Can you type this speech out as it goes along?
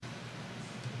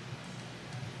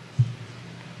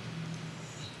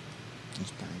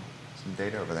some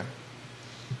data over there.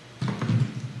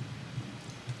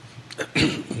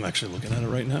 I'm actually looking at it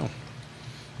right now.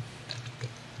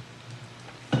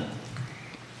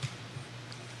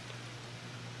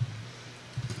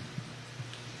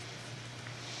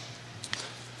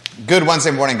 Good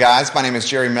Wednesday morning, guys. My name is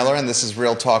Jerry Miller, and this is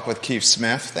Real Talk with Keith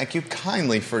Smith. Thank you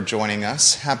kindly for joining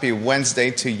us. Happy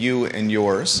Wednesday to you and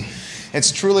yours.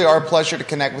 It's truly our pleasure to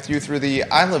connect with you through the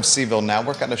I Love CVille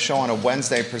network on a show on a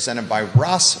Wednesday presented by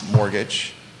Ross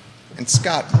Mortgage and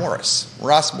Scott Morris.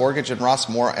 Ross Mortgage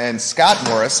and Scott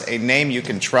Morris, a name you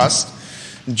can trust.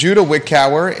 Judah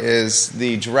Wickower is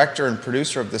the director and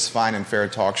producer of this fine and fair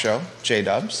talk show.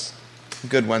 J-Dubs,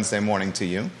 good Wednesday morning to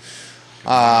you.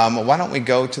 Why don't we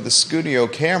go to the studio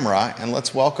camera and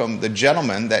let's welcome the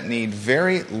gentlemen that need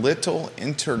very little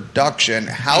introduction,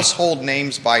 household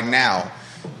names by now,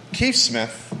 Keith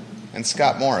Smith and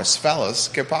Scott Morris. Fellas,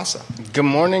 que pasa? Good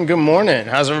morning, good morning.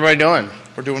 How's everybody doing?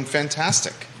 We're doing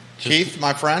fantastic. Keith,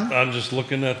 my friend? I'm just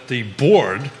looking at the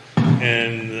board,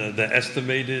 and the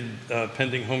estimated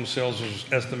pending home sales is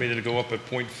estimated to go up at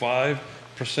 0.5%.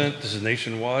 This is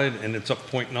nationwide, and it's up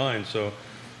 0.9%, so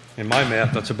in my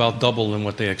math, that's about double than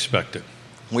what they expected.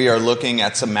 We are looking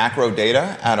at some macro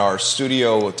data at our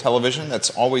studio television that's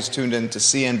always tuned in to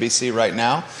CNBC right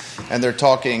now. And they're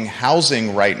talking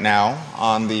housing right now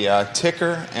on the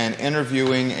ticker and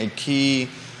interviewing a key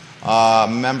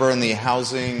member in the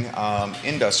housing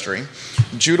industry.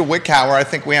 Judah Wickower, I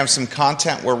think we have some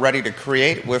content we're ready to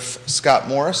create with Scott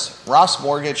Morris. Ross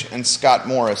Mortgage and Scott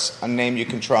Morris, a name you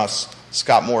can trust.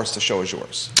 Scott Morris, the show is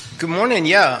yours. Good morning.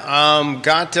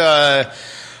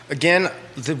 Again,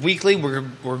 the weekly,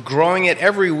 we're growing it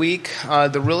every week.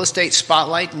 The real estate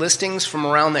spotlight listings from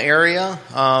around the area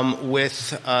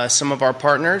with some of our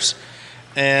partners.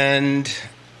 And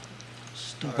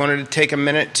wanted to take a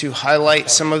minute to highlight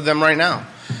some of them right now.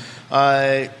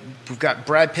 We've got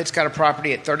Brad Pitt's got a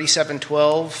property at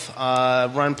 3712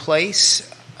 Run Place.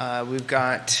 We've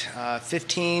got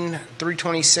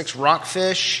 15326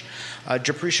 Rockfish.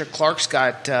 Japrecia Clark's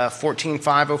got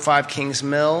 14505 Kings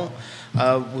Mill.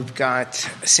 We've got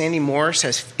Sandy Morris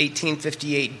has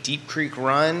 1858 Deep Creek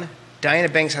Run. Diana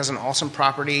Banks has an awesome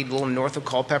property a little north of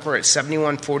Culpeper at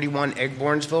 7141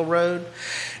 Eggbornsville Road.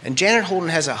 And Janet Holden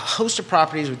has a host of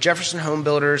properties with Jefferson Home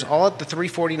Builders, all at the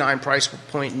 $349 price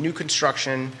point, new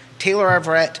construction. Taylor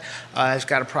Everett has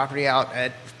got a property out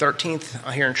at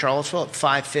 13th here in Charlottesville at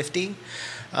 $550.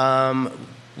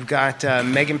 We've got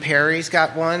Megan Perry's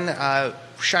got one.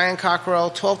 Cheyenne Cockrell,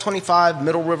 1225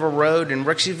 Middle River Road in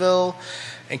Rixieville.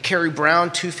 And Carrie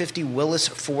Brown, 250 Willis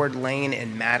Ford Lane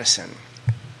in Madison.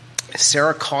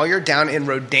 Sarah Collier down in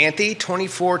Rodanthe,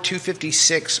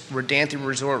 24256 Rodanthe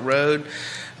Resort Road.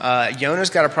 Yonna's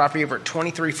got a property over at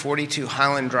 2342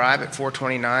 Highland Drive at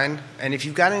 429. And if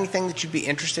you've got anything that you'd be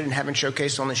interested in having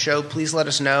showcased on the show, please let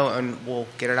us know and we'll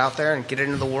get it out there and get it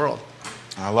into the world.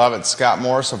 I love it. Scott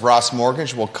Morris of Ross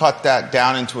Mortgage will cut that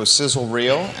down into a sizzle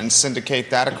reel and syndicate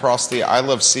that across the I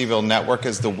Love CVille network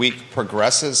as the week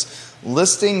progresses.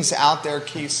 Listings out there,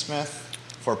 Keith Smith,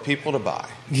 for people to buy.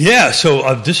 Yeah,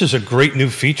 so this is a great new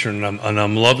feature, and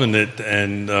I'm loving it.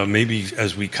 And maybe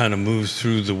as we kind of move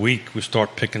through the week, we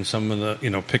start picking some of the,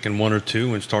 picking one or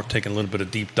two, and start taking a little bit of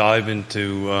deep dive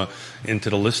into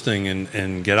the listing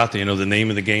and get out there. The name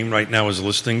of the game right now is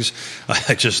listings.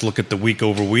 I just look at the week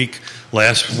over week.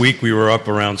 Last week we were up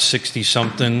around 60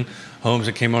 something homes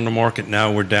that came on the market.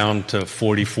 Now we're down to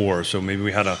 44. So maybe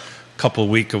we had a couple of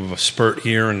weeks of a spurt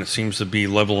here, and it seems to be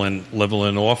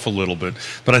leveling off a little bit.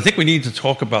 But I think we need to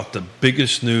talk about the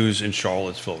biggest news in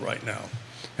Charlottesville right now.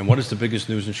 And what is the biggest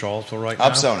news in Charlottesville right now?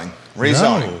 Upzoning,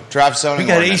 rezoning, draft zoning. We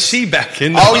got ordinance. AC back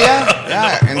in. Oh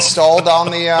yeah, installed on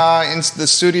the in the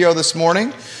studio this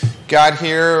morning. Got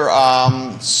here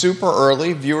super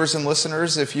early. Viewers and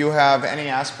listeners, if you have any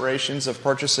aspirations of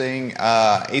purchasing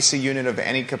AC unit of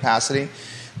any capacity,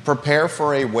 prepare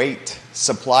for a wait.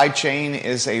 Supply chain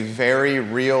is a very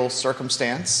real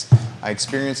circumstance. I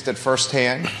experienced it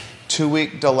firsthand.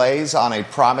 2-week delays on a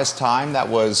promised time that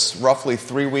was roughly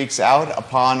 3 weeks out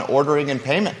upon ordering and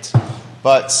payment.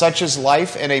 But such is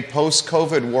life in a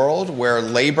post-COVID world where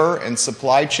labor and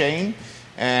supply chain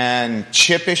and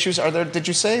chip issues are there. Did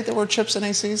you say there were chips in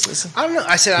ACs? I don't know.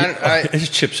 I said there's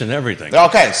chips in everything.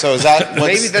 Okay, so is that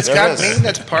maybe that's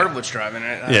part of what's driving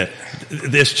it. Yeah,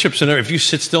 there's chips in there. If you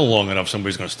sit still long enough,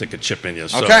 somebody's going to stick a chip in you.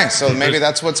 So okay, so maybe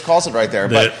that's what's caused it right there.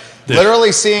 But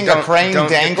literally seeing a crane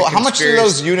dangle. How much do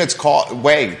those units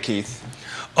weigh, Keith?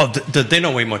 Oh, they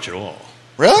don't weigh much at all.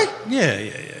 Really? Yeah.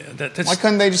 Why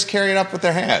couldn't they just carry it up with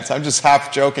their hands? I'm just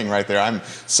half joking right there. I'm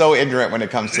so ignorant when it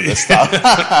comes to this stuff.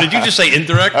 Did you just say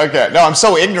indirect? Okay. No, I'm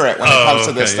so ignorant when it comes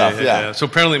to this stuff. Yeah. So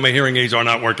apparently my hearing aids are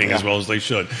not working as well as they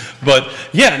should. But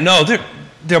no,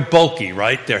 they're bulky,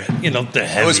 right? They're heavy.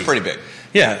 It was pretty big.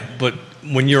 Yeah, but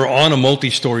when you're on a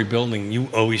multi-story building, you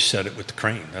always set it with the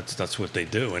crane. That's what they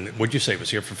do. And what'd you say? It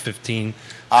was here for 15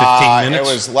 minutes? It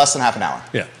was less than half an hour.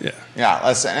 Yeah.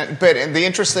 But the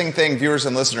interesting thing, viewers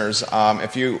and listeners,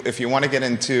 if you want to get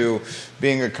into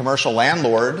being a commercial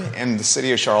landlord in the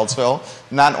city of Charlottesville,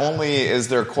 not only is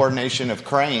there coordination of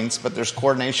cranes, but there's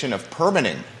coordination of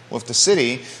permitting with the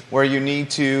city, where you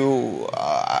need to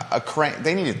a crane.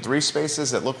 They needed 3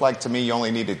 spaces. It looked like to me you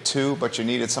only needed 2, but you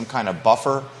needed some kind of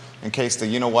buffer in case the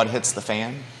hits the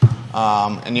fan.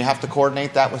 And you have to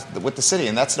coordinate that with the city,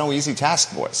 and that's no easy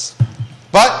task, boys.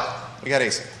 But we got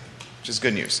AC, which is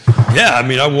good news. Yeah, I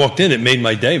mean, I walked in, it made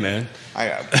my day, man.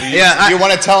 You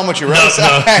want to tell them what you wrote?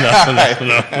 No.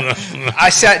 I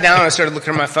sat down and I started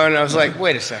looking at my phone and I was like,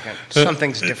 wait a second,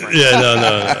 something's different.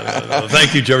 No.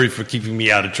 Thank you, Jerry, for keeping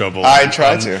me out of trouble. I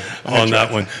tried to on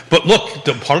that one. But look,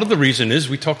 part of the reason is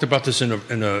we talked about this in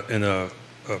a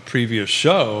previous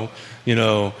show.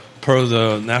 Per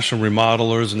the National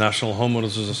Remodelers, National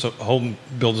Home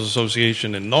Builders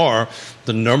Association, and NAR,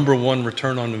 the number 1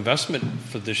 return on investment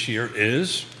for this year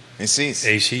is ACs.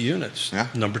 AC units. Yeah.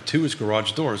 Number 2 is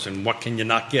garage doors. And what can you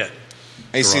not get?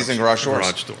 ACs and garage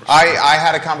doors. I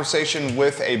had a conversation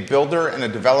with a builder and a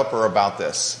developer about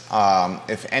this.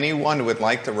 If anyone would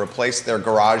like to replace their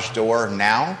garage door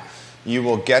now, you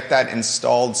will get that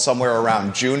installed somewhere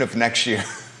around June of next year.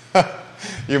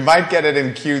 You might get it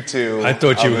in Q2. I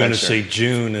thought you were going to say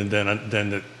June, and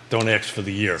then don't ask for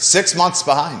the year. 6 months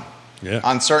behind. Yeah.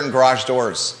 On certain garage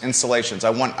doors installations.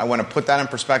 I want to put that in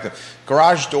perspective.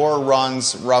 Garage door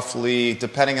runs roughly,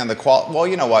 depending on the quality. Well,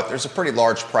 you know what? There's a pretty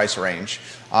large price range.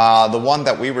 The one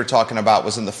that we were talking about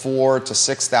was in the $4,000 to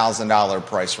 $6,000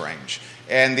 price range.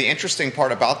 And the interesting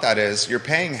part about that is you're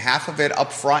paying half of it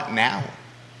up front now.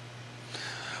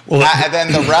 Well, and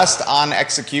then the rest on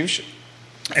execution.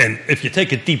 And if you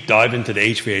take a deep dive into the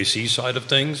HVAC side of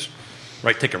things,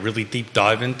 right, take a really deep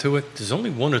dive into it, there's only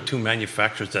 1 or 2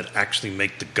 manufacturers that actually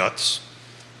make the guts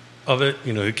of it.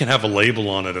 You can have a label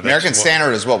on it. American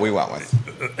Standard is what we went with.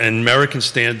 And American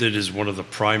Standard is one of the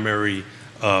primary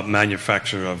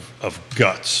manufacturer of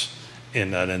guts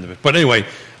in that end of it. But anyway,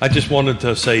 I just wanted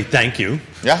to say thank you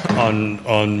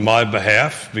on my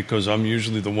behalf, because I'm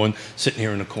usually the one sitting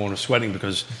here in the corner sweating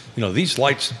because, these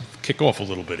lights kick off a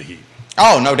little bit of heat.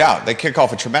 Oh, no doubt. They kick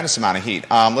off a tremendous amount of heat.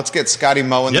 Let's get Scotty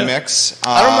Moe in the mix.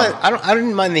 I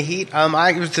didn't mind the heat.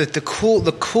 It was the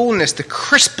coolness, the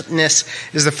crispness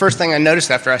is the first thing I noticed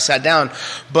after I sat down.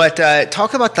 But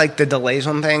talk about like the delays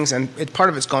on things, and part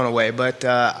of it's gone away. But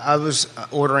I was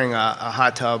ordering a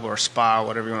hot tub or a spa,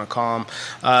 whatever you want to call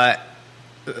them.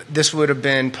 This would have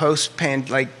been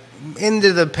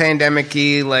into the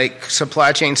pandemic-y, like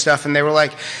supply chain stuff, and they were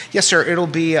like, yes, sir, it'll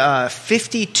be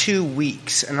 52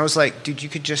 weeks. And I was like, dude, you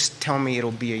could just tell me it'll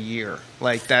be a year.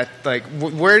 Like that,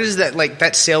 where does that,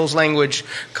 that sales language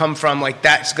come from? Like,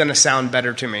 that's going to sound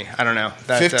better to me. I don't know.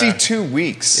 52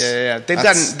 weeks. Yeah. They've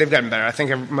gotten better. I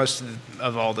think most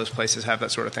of all those places have that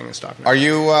sort of thing in stock now. Are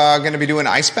you going to be doing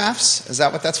ice baths? Is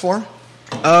that what that's for?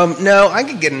 No, I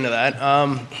could get into that.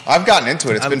 I've gotten into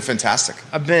it. It's been fantastic.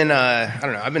 I've been,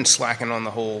 I've been slacking on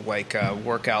the whole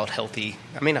workout healthy.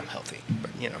 I mean, I'm healthy, but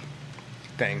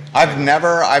thing.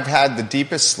 I've had the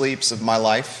deepest sleeps of my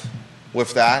life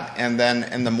with that, and then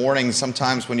in the morning,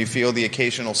 sometimes when you feel the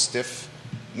occasional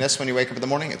stiffness when you wake up in the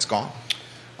morning, it's gone.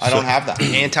 I don't have that.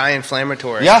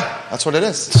 Anti-inflammatory. Yeah, that's what it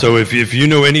is. So if you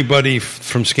know anybody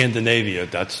from Scandinavia,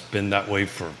 that's been that way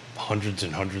for hundreds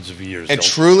and hundreds of years. It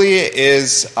truly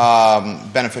is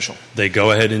beneficial. They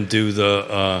go ahead and do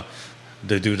the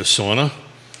sauna.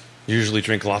 Usually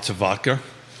drink lots of vodka.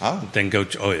 Oh. Then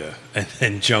and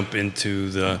then jump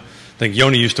into I think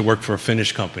Yonna used to work for a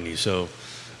Finnish company, so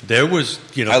there was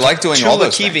I like doing all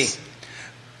those things.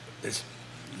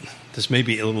 This may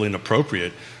be a little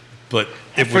inappropriate, but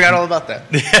I forgot all about that.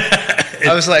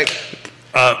 I was like,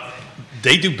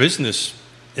 they do business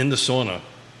in the sauna.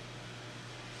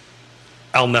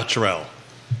 Al Naturel.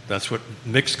 That's what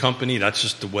mixed company. That's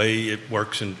just the way it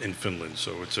works in Finland.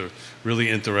 So it's a really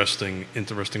interesting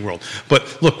world.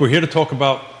 But look, we're here to talk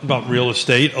about real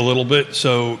estate a little bit.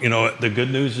 So the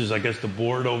good news is, I guess the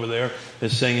board over there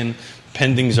is saying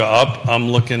pendings are up. I'm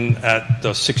looking at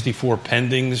the 64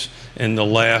 pendings in the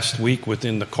last week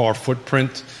within the car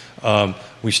footprint.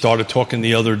 We started talking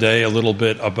the other day a little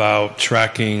bit about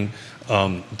tracking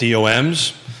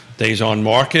DOMs, days on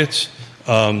market.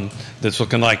 that's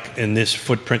looking like in this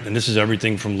footprint, and this is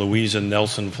everything from Louisa,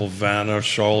 Nelson, Flavanna,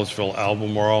 Charlottesville,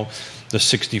 Albemarle. The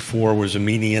 64 was a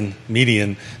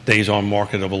median days on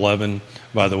market of 11.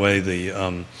 By the way,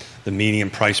 the median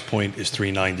price point is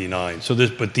 $399. So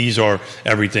but these are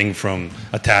everything from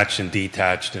attached and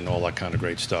detached and all that kind of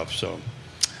great stuff. So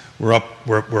we're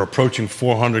approaching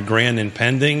 $400,000 in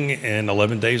pending and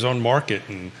 11 days on market,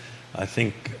 and I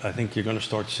think you're going to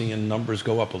start seeing numbers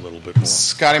go up a little bit more.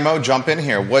 Scotty Moe, jump in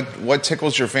here. What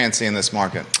tickles your fancy in this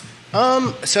market?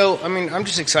 So I mean, I'm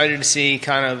just excited to see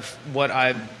kind of what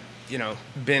I've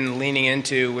been leaning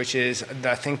into, which is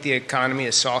I think the economy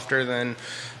is softer than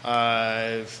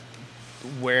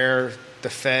where the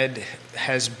Fed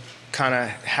has kind of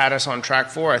had us on track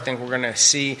for. I think we're going to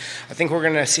see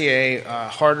a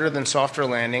harder than softer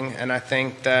landing, and I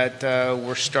think that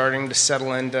we're starting to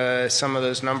settle into some of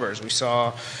those numbers. We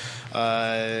saw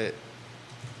a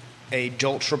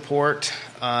JOLTS report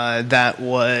that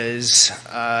was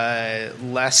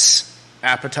less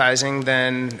appetizing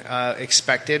than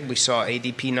expected. We saw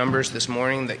ADP numbers this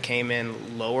morning that came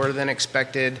in lower than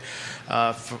expected,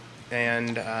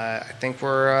 and I think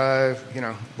we're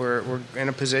in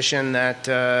a position that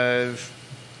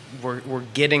we're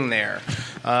getting there.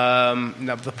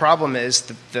 Now the problem is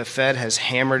the Fed has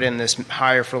hammered in this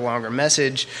higher for longer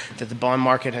message that the bond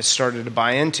market has started to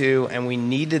buy into, and we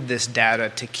needed this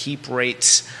data to keep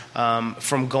rates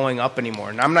from going up anymore.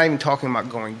 And I'm not even talking about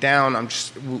going down.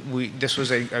 This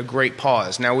was a great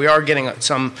pause. Now we are getting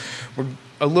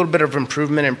a little bit of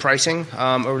improvement in pricing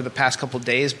over the past couple of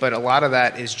days, but a lot of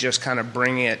that is just kind of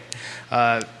bringing it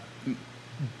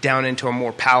down into a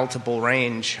more palatable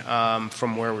range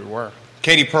from where we were.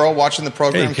 Katie Pearl watching the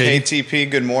program. Hey, KTP,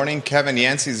 good morning. Kevin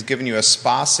Yancey's giving you a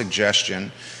spa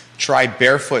suggestion. Try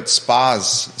Barefoot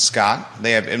Spas, Scott.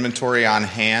 They have inventory on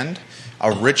hand,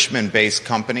 a Richmond-based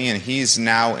company, and he's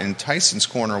now in Tyson's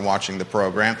Corner watching the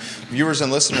program. Viewers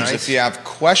and listeners, Nice. If you have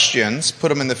questions, put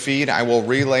them in the feed. I will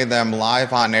relay them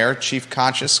live on air. Chief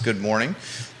Conscious, good morning.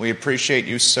 We appreciate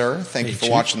you, sir. Thank you for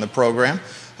Chief. watching the program.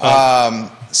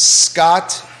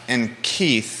 Scott and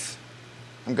Keith,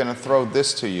 I'm going to throw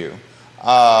this to you.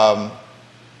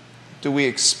 Do we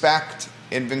expect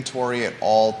inventory at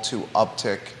all to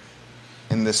uptick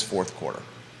in this fourth quarter?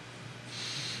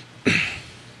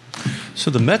 So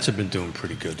the Mets have been doing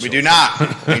pretty good. We do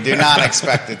not. We do not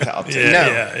expect it to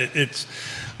uptick.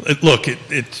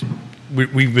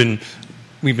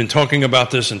 We've been talking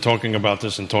about this and talking about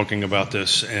this and talking about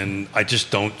this, and I just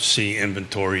don't see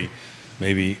inventory.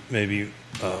 Maybe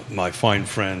my fine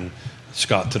friend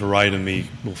Scott to the right of me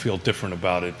will feel different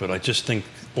about it, but I just think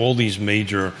all these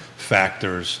major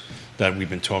factors that we've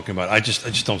been talking about, I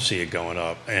just don't see it going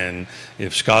up. And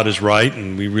if Scott is right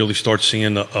and we really start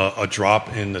seeing a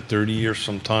drop in the 30-year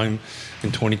sometime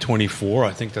in 2024,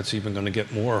 I think that's even going to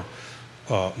get more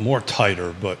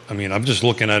tighter. But, I mean, I'm just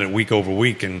looking at it week over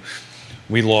week, and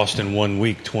we lost in 1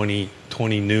 week 20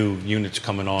 new units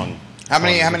coming on. How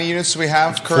many units do we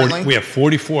have currently? We have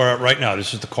 44 right now.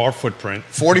 This is the car footprint.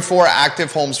 44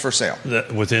 active homes for sale.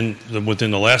 Within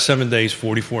the last 7 days,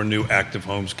 44 new active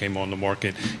homes came on the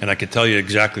market, and I could tell you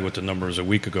exactly what the number is a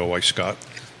week ago. Why, Scott?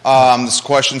 This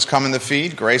question's come in the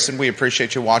feed. Grayson, we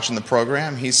appreciate you watching the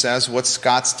program. He says, what's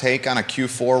Scott's take on a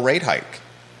Q4 rate hike?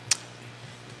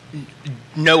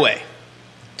 No way.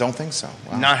 Don't think so.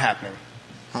 Wow. Not happening.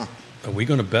 Huh. Are we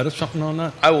going to bet something on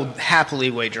that? I will happily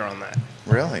wager on that.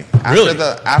 Really? Really?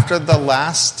 After the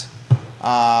last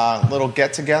little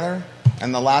get-together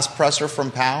and the last presser from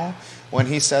Powell, when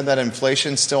he said that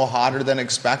inflation's still hotter than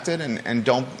expected and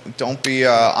don't be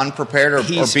unprepared or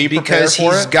be prepared for it? Because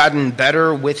he's gotten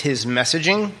better with his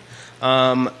messaging,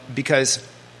 because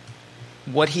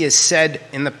what he has said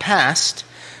in the past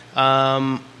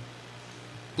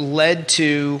led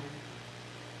to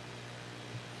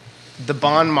the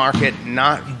bond market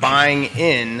not buying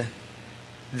in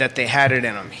that they had it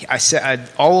in him.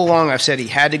 All along I've said he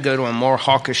had to go to a more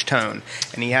hawkish tone,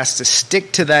 and he has to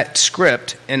stick to that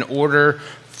script in order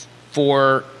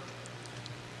for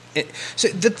it. So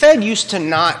the Fed used to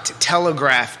not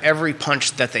telegraph every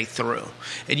punch that they threw.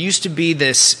 It used to be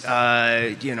this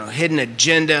hidden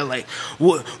agenda, like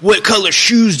what color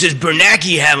shoes does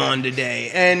Bernanke have on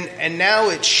today, and now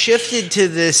it's shifted to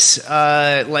this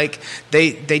like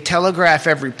they telegraph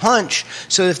every punch.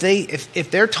 So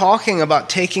if they're talking about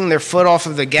taking their foot off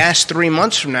of the gas 3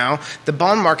 months from now, the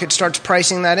bond market starts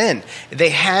pricing that in.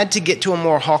 They had to get to a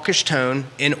more hawkish tone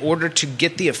in order to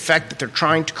get the effect that they're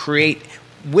trying to create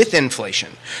with inflation.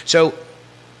 So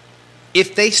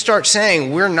if they start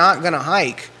saying we're not going to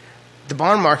hike, the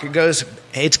bond market goes,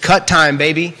 hey, it's cut time,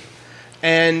 baby.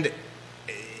 And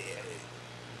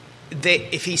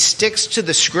if he sticks to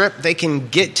the script, they can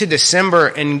get to December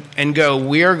and go,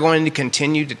 we are going to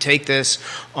continue to take this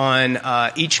on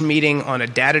each meeting on a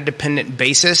data-dependent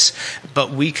basis,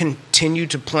 but we continue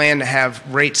to plan to have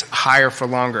rates higher for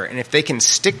longer. And if they can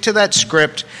stick to that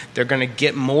script, they're going to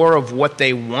get more of what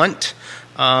they want.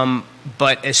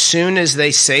 But as soon as they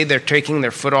say they're taking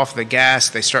their foot off the gas,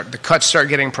 the cuts start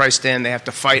getting priced in. They have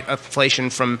to fight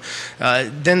inflation from.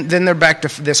 Then they're back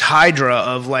to this hydra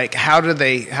of like, how do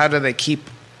they keep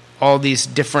all these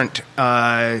different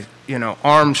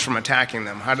arms from attacking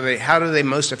them? How do they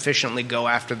most efficiently go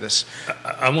after this?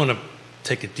 I want to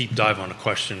take a deep dive on a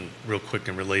question real quick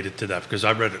and related to that, because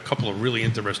I read a couple of really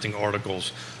interesting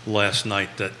articles last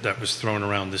night that was thrown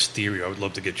around this theory. I would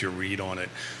love to get your read on it.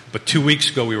 But 2 weeks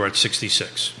ago, we were at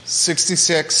 66.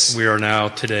 66. We are now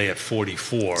today at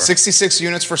 44. 66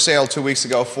 units for sale 2 weeks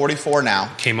ago, 44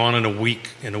 now. Came on in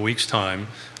a week's time.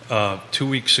 2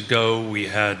 weeks ago, we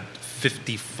had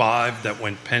 55 that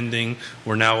went pending.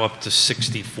 We're now up to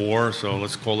 64, so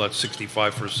let's call that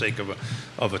 65 for the sake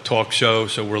of a talk show.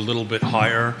 So we're a little bit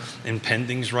higher in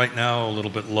pendings right now, a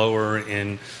little bit lower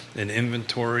in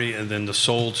inventory. And then the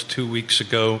solds 2 weeks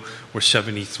ago were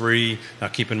 73. Now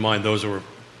keep in mind, those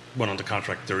went on the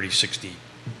contract 30, 60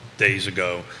 days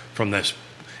ago from this,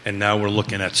 and now we're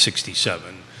looking at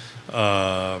 67.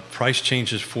 Price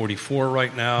change is 44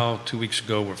 right now. 2 weeks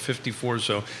ago we're 54,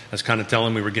 so that's kind of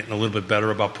telling me we're getting a little bit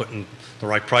better about putting the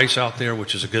right price out there,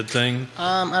 which is a good thing.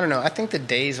 I don't know. I think the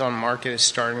days on market is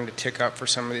starting to tick up for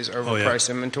some of these overpriced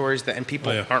inventories, and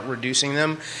people aren't reducing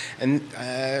them. And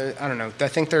I don't know. I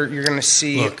think you're going to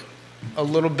see a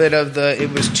little bit of it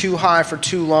was too high for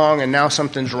too long, and now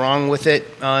something's wrong with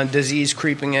it. Disease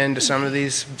creeping into some of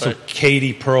these. So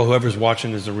Katie, Pearl, whoever's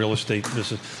watching is a real estate.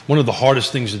 This is one of the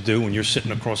hardest things to do when you're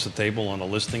sitting across the table on a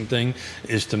listing thing,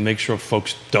 is to make sure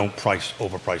folks don't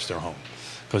overprice their home,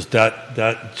 because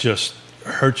that just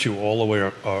hurts you all the way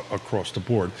across the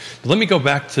board. But let me go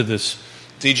back to this.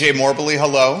 DJ Morbely,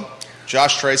 hello.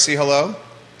 Josh Tracy, hello.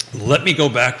 Let me go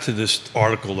back to this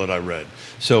article that I read.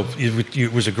 So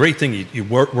it was a great thing. You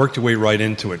worked your way right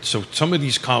into it. So some of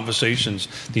these conversations,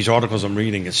 these articles I'm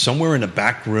reading, is somewhere in the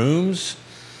back rooms,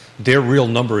 their real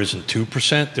number isn't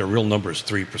 2%. Their real number is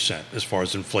 3% as far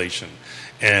as inflation.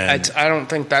 And I don't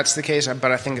think that's the case,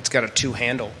 but I think it's got a 2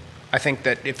 handle. I think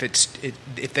that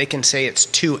if they can say it's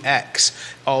 2x,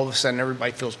 all of a sudden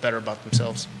everybody feels better about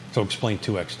themselves. So explain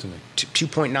 2x to me.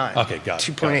 2.9. Okay, got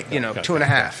it. 2.8,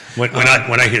 2.5.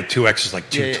 When I hear 2x, it's like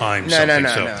two times something.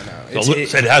 No.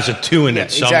 It has a 2 in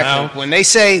it somehow. Exactly. When they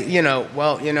say,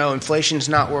 inflation's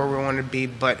not where we want to be,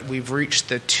 but we've reached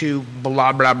the 2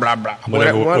 blah, blah, blah, blah.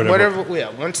 Whatever.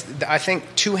 Yeah, once, I think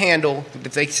 2 handle,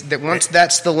 once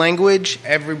that's the language,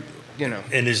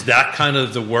 And is that kind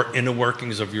of the inner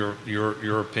workings of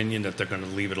your opinion, that they're going to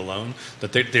leave it alone?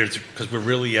 That because we're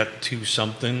really at 2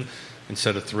 something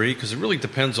instead of 3, because it really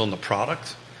depends on the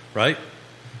product, right?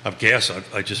 Of gas,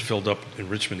 I just filled up in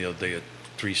Richmond the other day at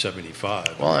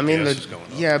 $3.75. Well, I mean,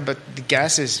 but the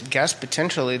gas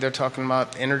potentially. They're talking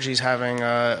about energy's having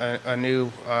a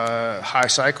new high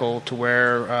cycle to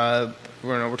where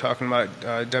we're talking about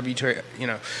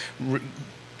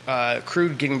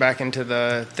crude getting back into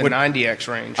the 90x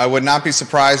range. I would not be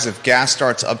surprised if gas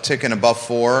starts upticking above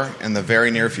 4 in the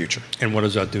very near future. And what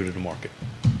does that do to the market?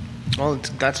 Well,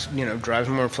 that's drives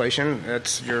more inflation.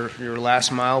 That's your last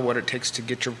mile. What it takes to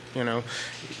get your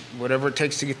whatever it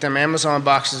takes to get them Amazon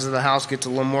boxes of the house gets a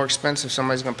little more expensive.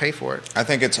 Somebody's going to pay for it. I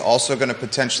think it's also going to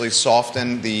potentially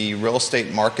soften the real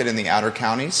estate market in the outer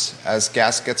counties as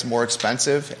gas gets more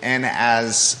expensive, and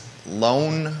as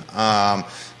loan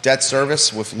debt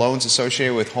service with loans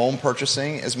associated with home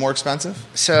purchasing is more expensive.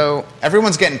 So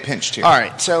everyone's getting pinched here. All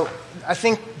right. So I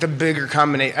think the bigger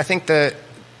combination. I think the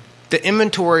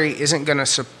inventory isn't going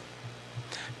to.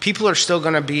 People are still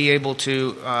going to be able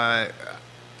to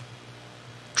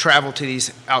travel to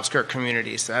these outskirt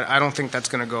communities. I don't think that's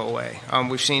going to go away.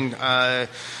 We've seen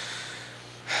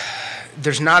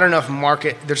there's not enough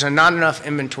market. There's not enough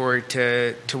inventory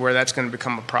to where that's going to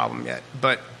become a problem yet.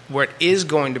 But what is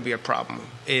going to be a problem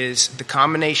is the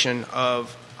combination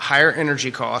of higher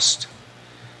energy cost,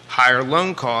 higher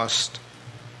loan cost,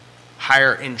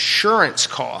 higher insurance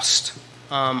cost.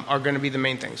 Are going to be the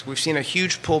main things. We've seen a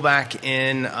huge pullback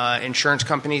in insurance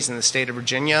companies in the state of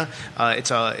Virginia.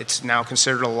 It's now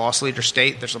considered a loss leader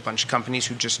state. There's a bunch of companies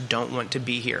who just don't want to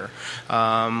be here.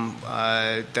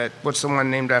 What's the one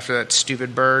named after that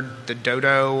stupid bird, the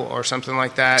dodo or something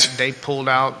like that? They pulled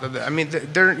out. I mean,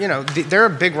 they're a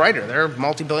big writer. They're a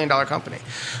multi-billion-dollar company.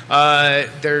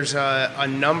 There's a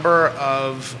number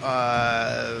of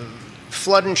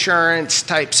flood insurance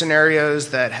type scenarios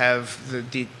that have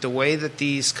the way that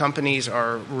these companies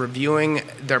are reviewing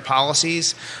their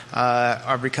policies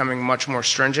are becoming much more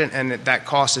stringent, and that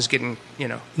cost is getting, You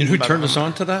know who turned us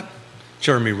on to that?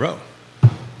 Jeremy Rowe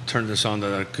turned us on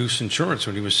to Goose Insurance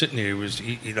when he was sitting here.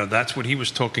 That's what he was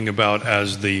talking about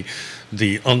as the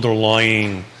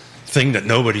underlying thing that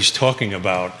nobody's talking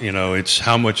about. It's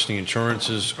how much the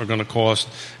insurances are going to cost,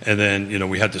 and then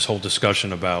we had this whole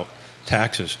discussion about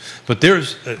taxes. But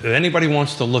there's if anybody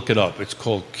wants to look it up, it's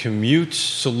called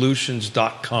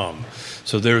commutesolutions.com.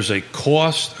 So there's a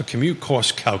commute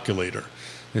cost calculator.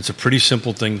 It's a pretty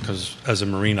simple thing because as a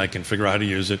Marine, I can figure out how to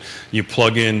use it. You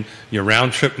plug in your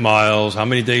round trip miles, how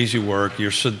many days you work,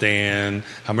 your sedan,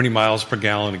 how many miles per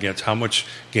gallon it gets, how much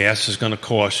gas is going to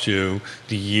cost you,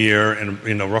 the year,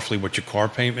 and roughly what your car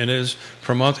payment is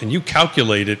per month. And you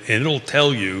calculate it, and it'll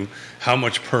tell you how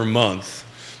much per month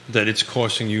that it's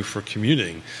costing you for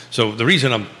commuting. So the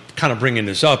reason I'm kind of bringing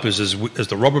this up is as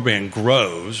the rubber band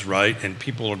grows, right, and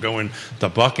people are going to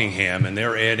Buckingham and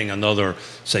they're adding another,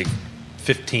 say,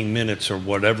 15 minutes or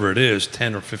whatever it is,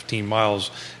 10 or 15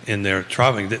 miles in their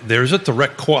traveling, there's a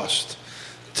direct cost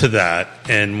to that.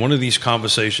 And one of these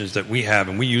conversations that we have,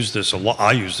 and we use this a lot,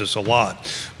 I use this a lot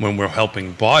when we're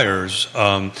helping buyers,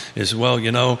 is,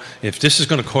 if this is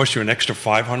going to cost you an extra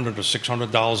 $500 or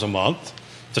 $600 a month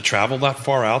to travel that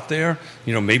far out there,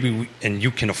 maybe and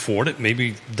you can afford it,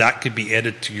 maybe that could be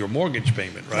added to your mortgage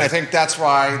payment, right? And I think that's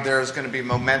why there's going to be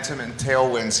momentum and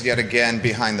tailwinds yet again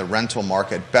behind the rental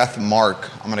market. Beth, Mark,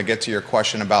 I'm going to get to your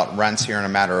question about rents here in a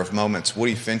matter of moments.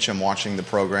 Woody Fincham watching the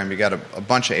program. You got a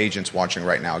bunch of agents watching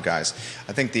right now, guys.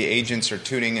 I think the agents are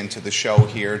tuning into the show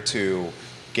here to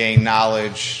gain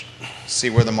knowledge, see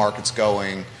where the market's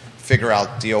going, figure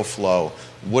out deal flow.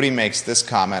 Woody makes this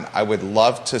comment: I would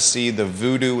love to see the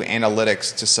voodoo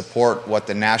analytics to support what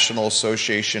the National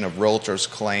Association of Realtors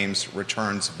claims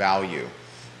returns value.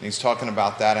 And he's talking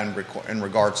about that in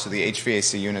regards to the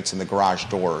HVAC units and the garage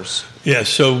doors. Yeah,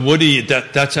 so Woody,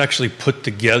 that's actually put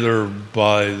together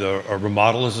by the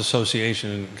Remodelers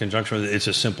Association in conjunction with it. It's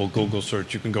a simple Google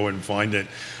search. You can go and find it.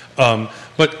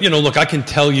 But, look, I can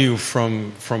tell you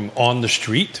from on the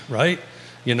street, right?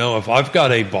 If I've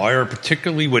got a buyer,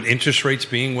 particularly with interest rates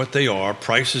being what they are,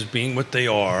 prices being what they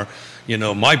are,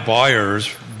 my buyers,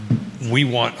 we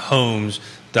want homes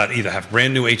that either have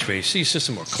brand new HVAC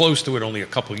system or close to it, only a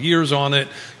couple years on it.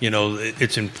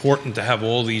 It's important to have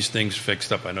all these things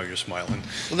fixed up. I know you're smiling.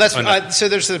 Well, that's so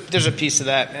there's a piece of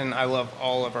that, and I love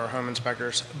all of our home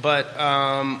inspectors, but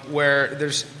where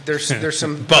there's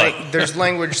some there's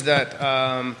language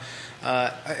that.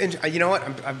 And you know what?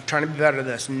 I'm trying to be better at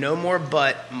this. No more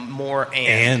but, more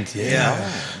and. And,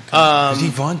 yeah. Is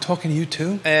Yvonne talking to you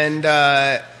too? And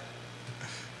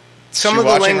some of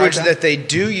the language that they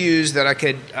do use that I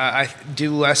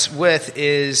do less with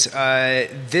is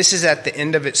this is at the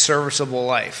end of its serviceable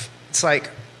life. It's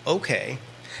like, okay,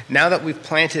 now that we've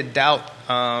planted doubt,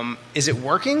 is it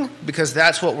working? Because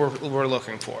that's what we're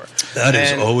looking for. That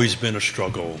has always been a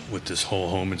struggle with this whole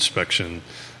home inspection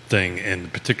thing,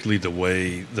 and particularly the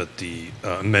way that the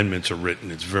amendments are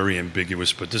written. It's very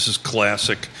ambiguous, but this is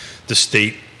classic. The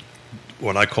state,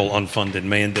 what I call unfunded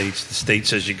mandates. The state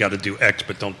says you got to do X,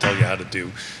 but don't tell you how to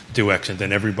do X, and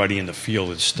then everybody in the field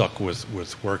is stuck with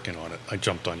working on it. I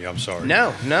jumped on you. I'm sorry.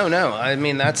 No. I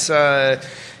mean, that's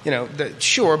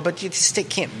sure, but the state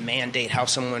can't mandate how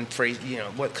someone phrase,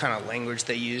 what kind of language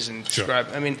they use and describe.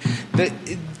 Sure. I mean,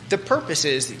 the purpose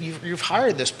is you've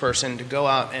hired this person to go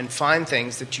out and find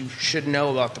things that you should know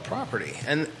about the property,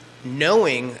 and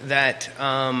knowing that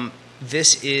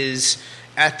this is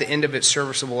at the end of its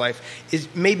serviceable life is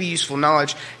maybe useful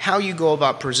knowledge. How you go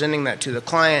about presenting that to the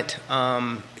client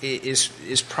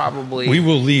is probably. We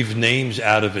will leave names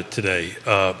out of it today,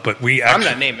 but I'm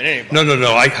not naming anybody.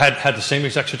 No. I had the same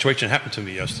exact situation happen to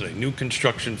me yesterday. New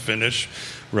construction finish,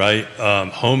 right?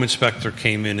 Home inspector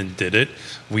came in and did it.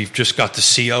 We've just got the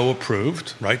CO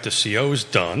approved, right? The CO is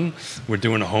done. We're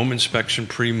doing a home inspection,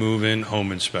 pre-move-in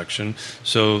home inspection.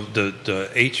 So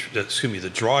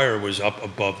the dryer was up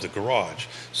above the garage.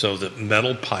 So the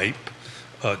metal pipe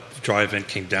dry vent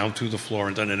came down through the floor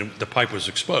and the pipe was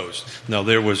exposed. Now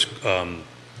there was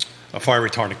a fire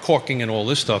retardant caulking and all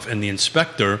this stuff, and the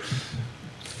inspector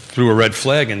threw a red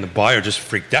flag, and the buyer just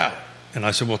freaked out. And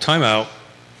I said, well, time out.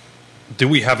 Do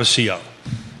we have a CO?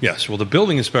 Yes. Well, the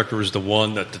building inspector is the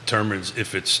one that determines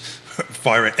if it's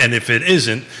fire, and if it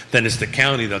isn't, then it's the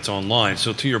county that's online.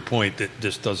 So to your point, that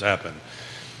this does happen.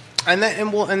 And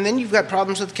then you've got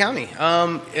problems with the county.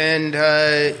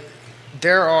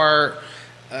 There are.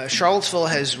 Charlottesville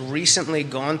has recently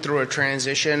gone through a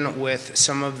transition with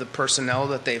some of the personnel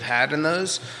that they've had in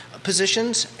those,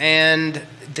 positions, and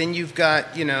then you've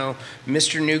got,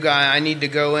 Mr. New Guy, I need to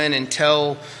go in and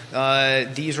tell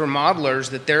these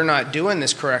remodelers that they're not doing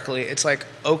this correctly. It's like,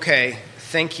 okay,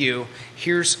 thank you.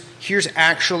 Here's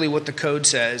actually what the code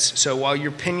says. So while your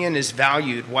opinion is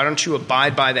valued, why don't you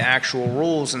abide by the actual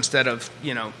rules instead of,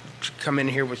 come in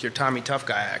here with your Tommy Tough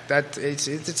Guy act?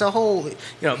 It's a whole,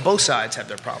 both sides have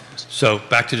their problems. So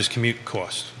back to this commute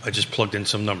cost. I just plugged in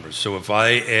some numbers. So if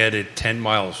I added 10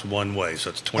 miles one way, so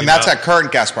it's 20 And that's miles. at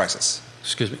current gas prices.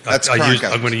 Excuse me. That's I'm current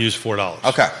gas going to use $4.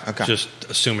 Okay. Just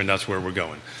assuming that's where we're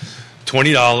going.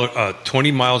 $20,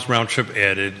 20 miles round trip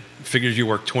added. Figures you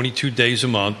work 22 days a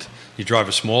month. You drive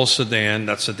a small sedan.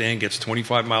 That sedan gets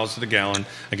 25 miles to the gallon.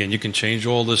 Again, you can change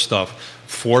all this stuff.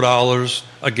 $4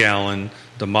 a gallon.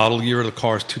 The model year of the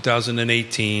car is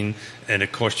 2018, and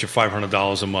it costs you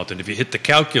 $500 a month. And if you hit the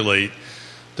calculate,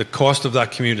 the cost of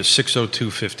that commute is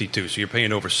 $602.52. So you're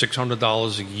paying over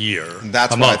 $600 a year.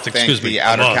 That's what I think the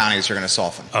outer counties are going to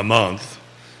soften. A month,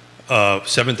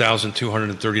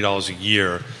 $7,230 a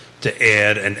year to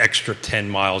add an extra 10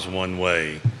 miles one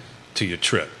way to your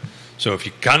trip. So if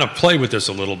you kind of play with this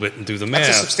a little bit and do the math,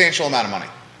 that's a substantial amount of money.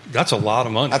 That's a lot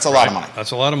of money. That's a lot of money. That's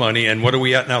a lot of money. And what are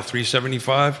we at now?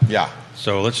 $375? Yeah.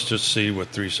 So let's just see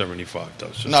what $375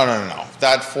 does. No.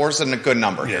 That $4's a good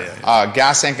number here. Yeah.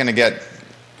 Gas ain't going to get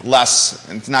less.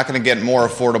 It's not going to get more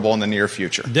affordable in the near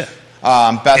future. Yeah.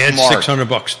 Beth Mark,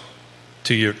 $600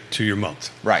 to your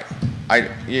month. Right.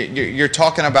 You're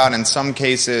talking about, in some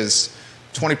cases,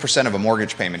 20% of a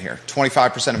mortgage payment here,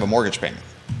 25% of a mortgage payment.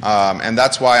 And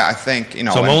that's why I think,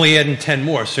 So I'm only adding 10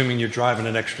 more, assuming you're driving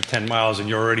an extra 10 miles and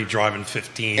you're already driving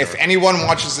 15. If anyone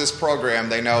watches this program,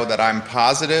 they know that I'm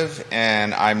positive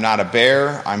and I'm not a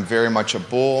bear. I'm very much a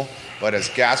bull. But as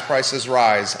gas prices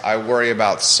rise, I worry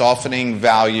about softening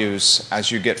values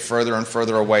as you get further and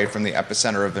further away from the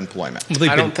epicenter of employment.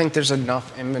 I don't think there's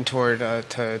enough inventory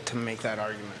to make that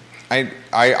argument.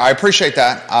 I appreciate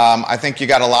that. I think you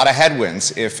got a lot of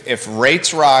headwinds. If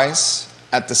rates rise,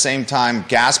 at the same time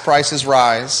gas prices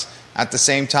rise, at the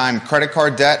same time credit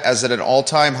card debt is at an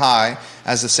all-time high,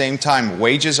 at the same time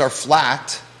wages are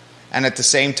flat, and at the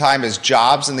same time as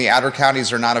jobs in the outer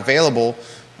counties are not available,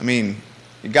 you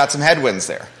got some headwinds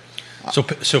there.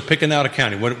 So picking out a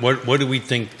county, what do we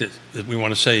think that we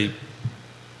want to say?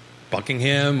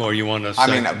 Buckingham, or you want to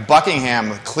say?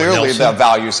 Buckingham, clearly the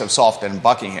values have softened in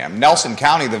Buckingham. Nelson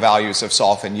County, the values have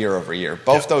softened year over year.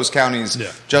 Both those counties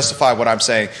justify what I'm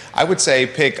saying. I would say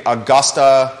pick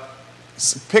Augusta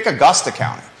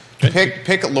County. Okay.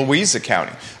 Pick Louisa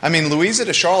County. Louisa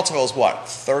to Charlottesville is what,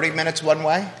 30 minutes one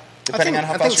way? Depending on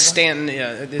how fast I think Stanton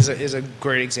is a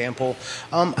great example.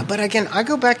 But again, I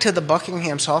go back to the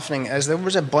Buckingham softening, as there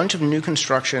was a bunch of new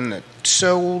construction that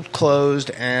sold,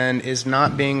 closed, and is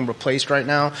not being replaced right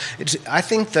now. I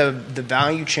think the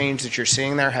value change that you're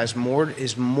seeing there is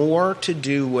more to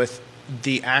do with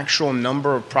the actual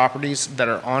number of properties that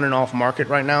are on and off market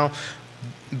right now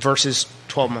versus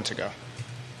 12 months ago.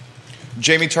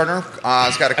 Jamie Turner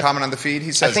has got a comment on the feed.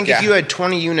 He says, I think if you had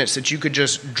 20 units that you could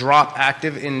just drop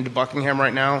active into Buckingham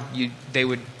right now,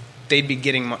 they'd be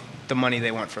getting the money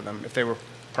they want for them if they were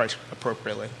priced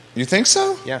appropriately. You think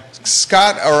so? Yeah.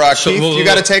 Scott or Keith, you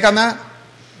got a take on that?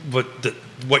 But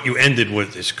what you ended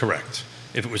with is correct.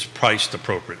 If it was priced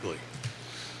appropriately,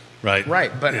 right?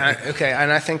 Right. But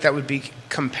and I think that would be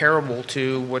comparable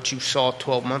to what you saw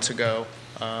 12 months ago.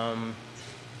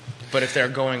 But if they're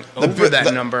going over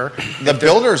that number... The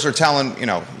builders are telling,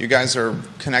 you guys are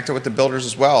connected with the builders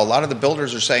as well. A lot of the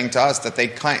builders are saying to us that they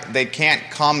can't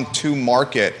come to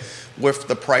market with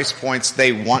the price points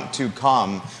they want to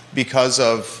come because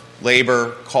of labor,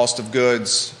 cost of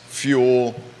goods,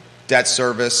 fuel, debt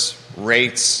service,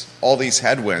 rates, all these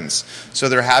headwinds. So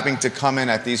they're having to come in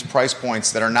at these price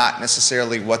points that are not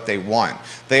necessarily what they want.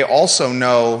 They also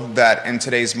know that in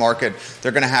today's market,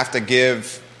 they're going to have to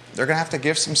give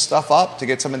some stuff up to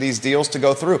get some of these deals to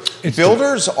go through.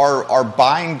 Builders are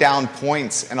buying down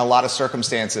points in a lot of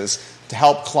circumstances to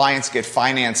help clients get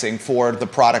financing for the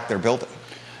product they're building.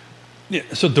 Yeah,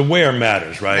 so the where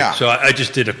matters, right? Yeah. So I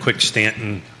just did a quick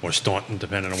Stanton or Staunton,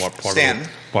 depending on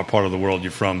what part of the world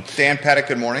you're from. Dan Pettit,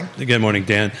 good morning. Good morning,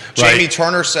 Dan. Jamie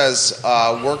Turner says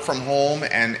work from home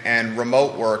and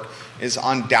remote work is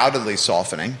undoubtedly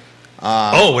softening.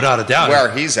 Without a doubt.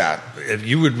 Where he's at. If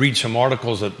you would read some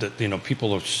articles that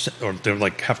people they're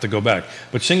like have to go back.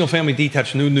 But single family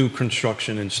detached new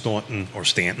construction in Staunton or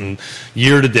Stanton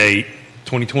year to date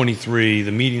 2023,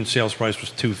 the median sales price was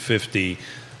 $250.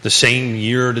 The same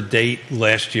year to date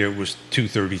last year was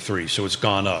 $233. So it's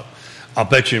gone up. I'll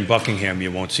bet you in Buckingham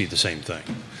you won't see the same thing.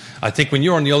 I think when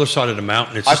you're on the other side of the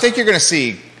mountain, I think you're going to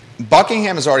see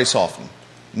Buckingham has already softened.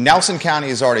 Nelson County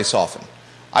has already softened.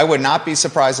 I would not be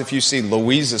surprised if you see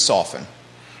Louisa soften.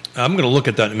 I'm going to look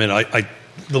at that in a minute.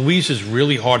 Louise is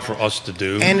really hard for us to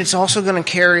do. And it's also going to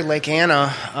carry Lake Anna,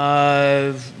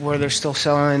 where they're still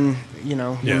selling,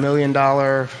 $1 million.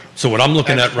 So what I'm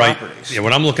looking at properties.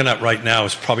 what I'm looking at right now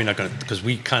is probably not going to, because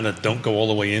we kind of don't go all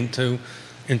the way into.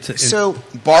 So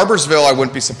Barbersville, I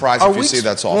wouldn't be surprised if you see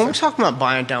that soften. When we're talking about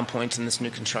buying down points in this new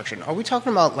construction, are we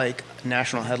talking about like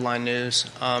national headline news?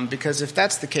 Because if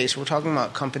that's the case, we're talking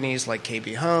about companies like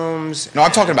KB Homes. No,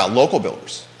 I'm talking about local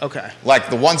builders. Okay. Like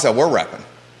the ones that we're repping.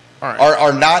 All right.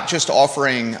 Are not just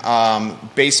offering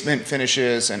basement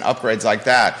finishes and upgrades like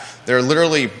that. They're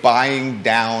literally buying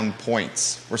down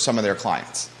points for some of their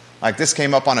clients. Like this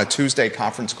came up on a Tuesday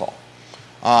conference call,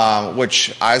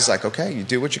 which I was like, okay, you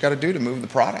do what you got to do to move the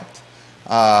product.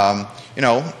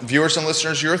 Viewers and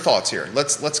listeners, your thoughts here.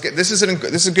 Let's get this is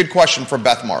a good question for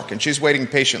Beth Mark, and she's waiting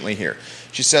patiently here.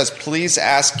 She says, please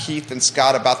ask Keith and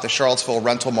Scott about the Charlottesville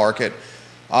rental market.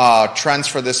 Trends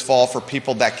for this fall for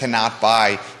people that cannot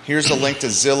buy. Here's a link to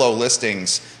Zillow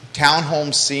listings.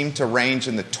 Townhomes seem to range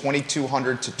in the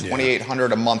 $2,200 to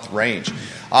 $2,800 a month range.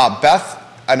 Beth,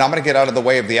 and I'm going to get out of the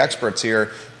way of the experts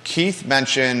here. Keith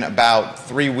mentioned about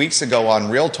 3 weeks ago on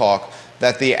Real Talk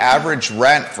that the average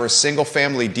rent for a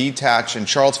single-family detached in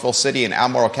Charlottesville City and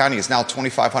Albemarle County is now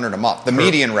 $2,500 a month. The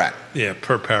median rent. Yeah,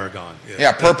 per Paragon.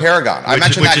 Yeah, per Paragon. I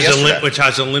mentioned that yesterday. Which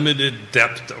has a limited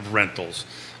depth of rentals.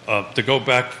 To go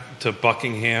back to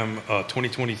Buckingham,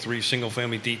 2023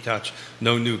 single-family detached,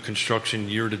 no new construction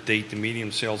year to date. The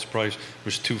median sales price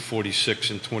was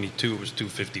 $246, and 22 it was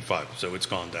 $255. So it's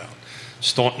gone down.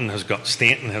 Stanton has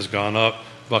gone up.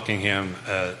 Buckingham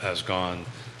has gone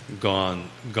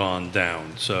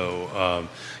down. So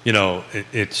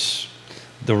it's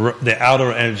the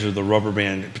outer edge of the rubber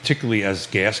band, particularly as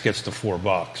gas gets to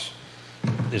 $4.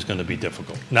 Is going to be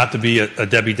difficult. Not to be a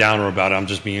Debbie Downer about it. I'm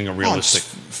just being a realistic.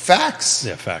 Facts.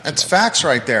 Yeah, facts. That's facts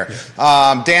right there.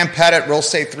 Yeah. Dan Pettit, Real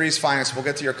Estate 3's finest. We'll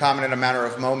get to your comment in a matter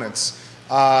of moments.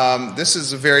 This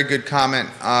is a very good comment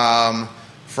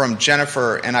from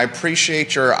Jennifer, and I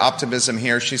appreciate your optimism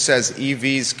here. She says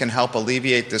EVs can help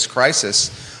alleviate this crisis.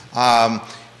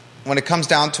 When it comes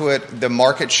down to it, the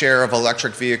market share of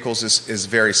electric vehicles is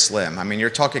very slim. I mean, you're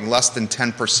talking less than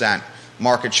 10%.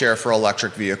 Market share for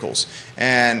electric vehicles.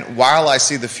 And while I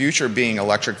see the future being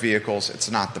electric vehicles,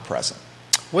 it's not the present.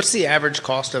 What's the average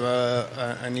cost of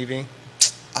an EV?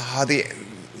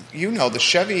 The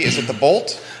Chevy, is it the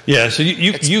Bolt? Yeah, so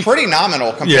it's pretty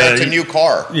nominal compared to new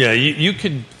car. Yeah, you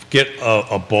could get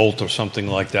a Bolt or something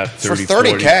like that for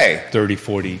 $30K.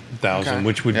 40,000, okay.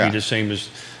 Which would be the same as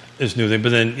new thing. But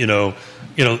then,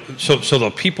 so the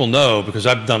people know, because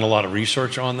I've done a lot of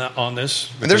research on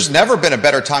this. And there's never been a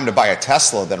better time to buy a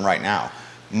Tesla than right now.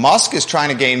 Musk is trying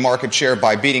to gain market share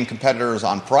by beating competitors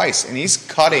on price, and he's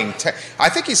cutting. I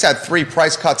think he's had 3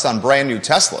 price cuts on brand new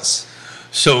Teslas.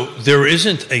 So there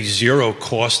isn't a zero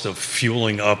cost of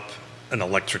fueling up an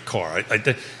electric car.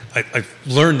 I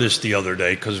learned this the other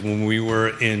day because when we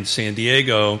were in San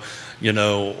Diego,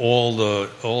 all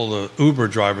the Uber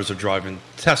drivers are driving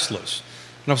Teslas.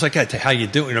 And I was like, hey, how you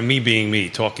doing? Me being me,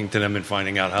 talking to them and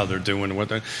finding out how they're doing and what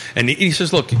they're. And he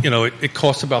says, look, it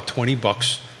costs about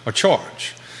 $20 a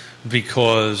charge,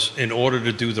 because in order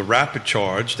to do the rapid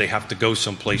charge, they have to go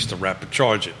someplace to rapid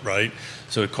charge it, right?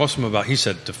 So it costs them he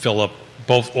said, to fill up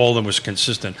all of them was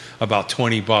consistent, about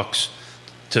 $20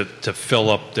 to fill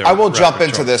up their. I will jump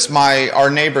into this.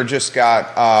 Our neighbor just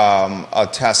got a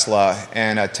Tesla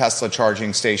and a Tesla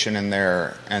charging station in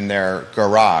their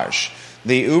garage.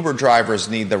 The Uber drivers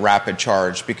need the rapid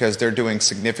charge because they're doing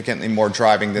significantly more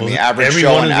driving than the average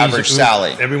Joe and average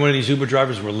Sally. Every one of these Uber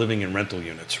drivers were living in rental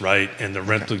units, right? And the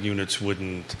rental units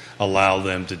wouldn't allow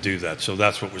them to do that. So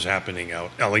that's what was happening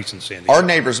out, at least in San Diego. Our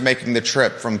neighbor's making the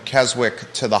trip from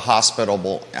Keswick to the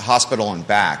hospital and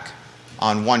back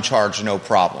on one charge, no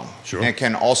problem. Sure. And it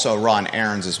can also run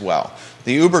errands as well.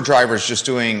 The Uber driver's just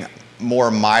doing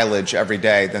more mileage every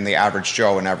day than the average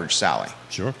Joe and average Sally.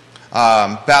 Sure.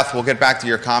 Beth, we'll get back to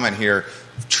your comment here.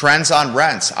 Trends on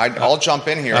rents. I'll jump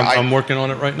in here. I'm working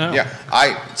on it right now.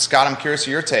 Yeah. Scott, I'm curious of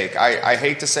your take. I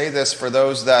hate to say this for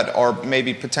those that are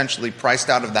maybe potentially priced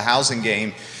out of the housing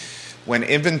game. When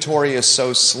inventory is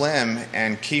so slim,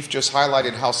 and Keith just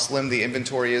highlighted how slim the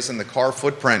inventory is in the car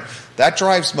footprint, that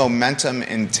drives momentum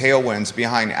and tailwinds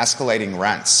behind escalating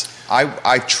rents.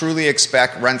 I truly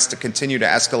expect rents to continue to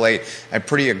escalate at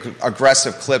pretty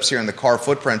aggressive clips here in the car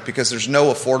footprint because there's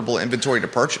no affordable inventory to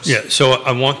purchase. Yeah, so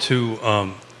I want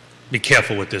to be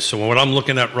careful with this. So what I'm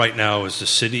looking at right now is the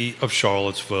city of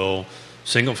Charlottesville,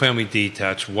 single-family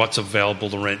detached, what's available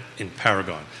to rent in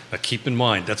Paragon. Now, keep in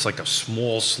mind, that's like a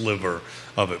small sliver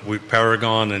of it.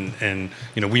 Paragon and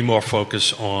we more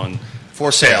focus on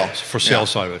for sale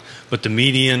side of it. But the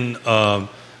median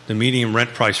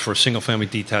rent price for a single-family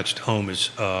detached home is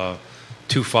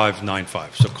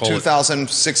 $2,595. So call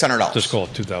 $2,600. Just call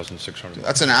it $2,600.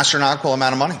 That's an astronomical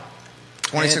amount of money.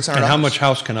 $2,600. And how much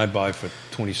house can I buy for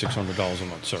 $2,600 a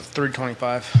month, sir?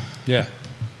 $325. Yeah.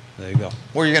 There you go.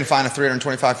 Where are you going to find a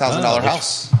 $325,000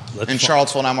 house? In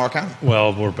Charlottesville and Albemarle County?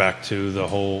 Well, we're back to the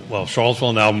whole. Well, Charlottesville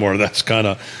and Albemarle. That's kind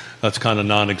of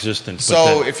non-existent.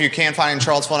 So if you can't find in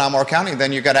Charlottesville and Albemarle County,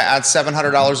 then you got to add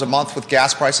 $700 a month with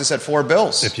gas prices at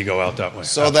 $4. If you go out that way.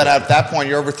 So that at that point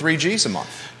you're over $3,000 a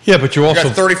month. Yeah, but you're also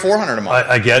got $3,400 a month.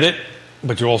 I get it.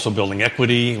 But you're also building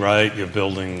equity, right? You're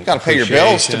building. You got to pay your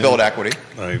bills to build equity.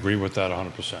 I agree with that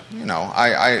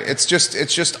 100%. It's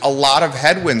just a lot of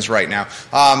headwinds right now.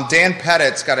 Dan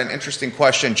Pettit's got an interesting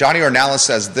question. Johnny Ornella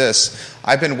says this: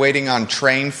 I've been waiting on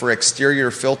train for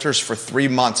exterior filters for 3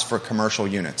 months for commercial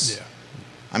units. Yeah.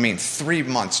 I mean, 3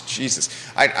 months. Jesus.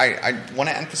 I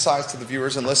want to emphasize to the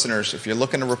viewers and listeners: if you're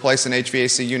looking to replace an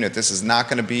HVAC unit, this is not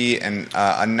going to be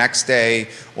a next day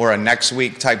or a next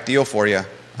week type deal for you.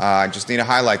 I just need to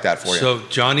highlight that for you. So,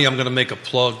 Johnny, I'm going to make a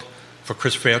plug for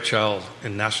Chris Fairchild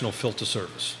and National Filter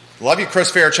Service. Love you,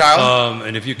 Chris Fairchild.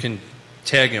 And if you can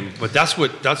tag him, but that's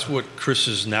what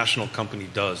Chris's national company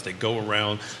does. They go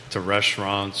around to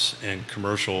restaurants and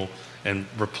commercial and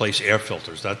replace air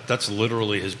filters. That's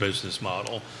literally his business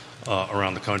model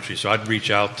around the country. So I'd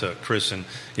reach out to Chris, and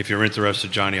if you're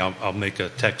interested, Johnny, I'll make a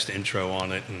text intro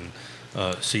on it and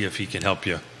see if he can help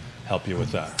you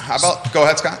with that. How about, go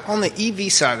ahead, Scott. On the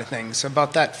EV side of things,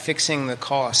 about that fixing the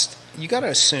cost, you got to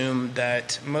assume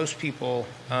that most people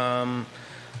are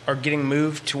getting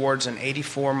moved towards an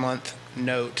 84-month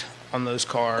note on those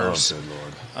cars. Oh, good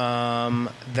Lord.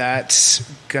 That's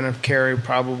going to carry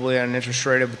probably an interest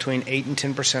rate of between 8 and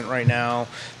 10% right now.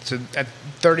 So at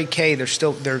 $30K,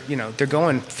 they're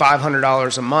going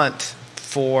 $500 a month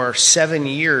for 7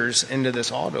 years into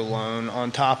this auto loan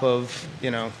on top of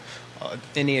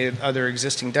any other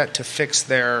existing debt to fix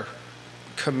their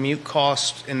commute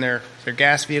cost in their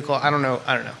gas vehicle. I don't know.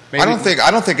 Maybe. I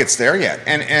don't think it's there yet.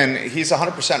 And he's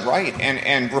 100% right.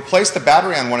 And replace the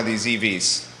battery on one of these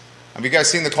EVs. Have you guys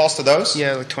seen the cost of those?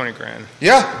 Yeah, like $20,000.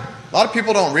 Yeah. A lot of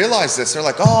people don't realize this. They're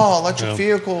like, electric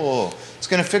vehicle. It's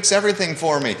going to fix everything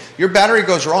for me. Your battery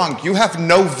goes wrong. You have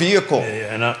no vehicle.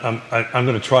 Yeah, and I'm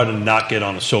going to try to not get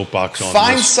on a soapbox on this.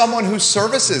 Find someone who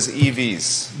services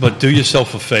EVs. But do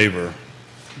yourself a favor.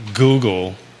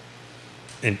 Google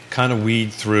and kind of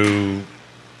weed through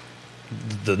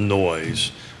the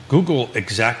noise. Google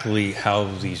exactly how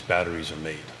these batteries are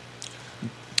made.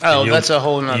 Oh, that's a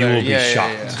whole nother. You will be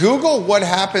shocked. Yeah. Google what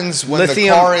happens when the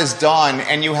car is done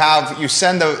and you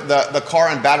send the car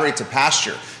and battery to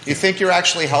pasture. You think you're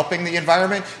actually helping the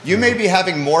environment? You may be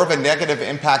having more of a negative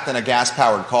impact than a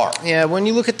gas-powered car. Yeah, when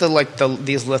you look at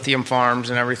these lithium farms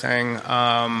and everything,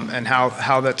 and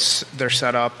how they're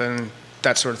set up and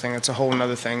that sort of thing, it's a whole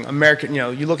other thing.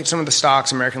 You look at some of the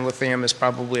stocks. American Lithium is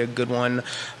probably a good one,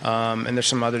 and there's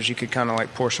some others you could kind of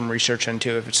like pour some research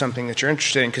into if it's something that you're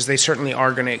interested in, because they certainly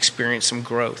are going to experience some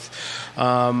growth.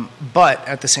 But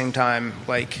at the same time,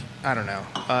 I don't know,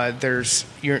 there's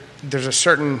a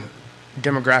certain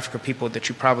demographic of people that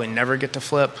you probably never get to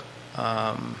flip.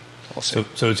 So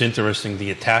it's interesting.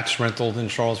 The attached rental in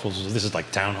Charlottesville, this is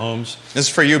like townhomes. This is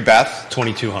for you, Beth.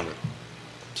 2,200.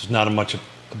 There's not a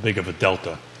big of a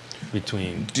delta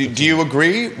between. Do you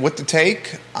agree with the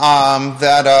take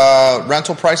that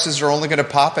rental prices are only going to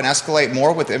pop and escalate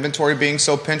more with inventory being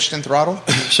so pinched and throttled?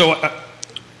 So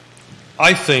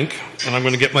I think, and I'm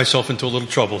going to get myself into a little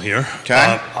trouble here.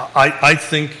 Okay. I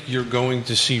think you're going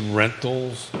to see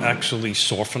rentals actually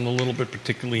soften a little bit,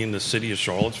 particularly in the city of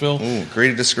Charlottesville. Agree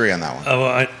to disagree on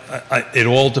that one. It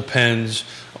all depends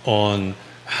on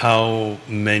how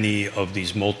many of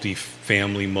these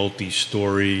multi-family,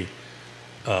 multi-story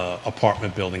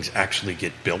apartment buildings actually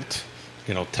get built.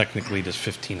 Technically there's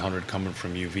 1,500 coming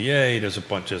from UVA. There's a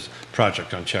bunch of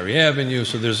project on Cherry Avenue.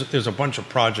 So there's a bunch of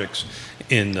projects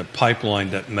in the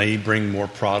pipeline that may bring more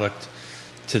product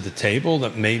to the table,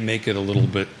 that may make it a little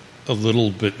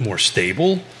bit more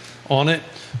stable on it.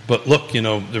 But look,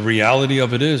 the reality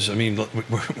of it is,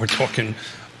 we're talking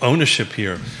ownership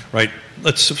here, right?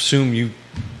 Let's assume you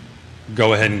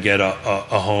go ahead and get a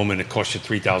home and it costs you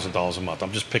 $3,000 a month.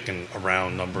 I'm just picking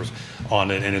around numbers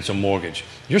on it, and it's a mortgage.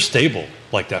 You're stable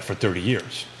like that for 30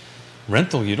 years.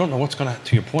 Rental, you don't know what's going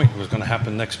to your point, what's going to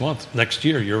happen next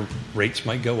year. Your rates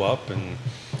might go up, and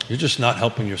You're just not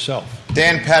helping yourself.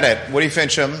 Dan Pettit, Woody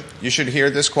Fincham, you should hear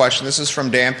this question. This is from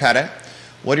Dan Pettit.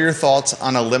 What are your thoughts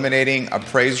on eliminating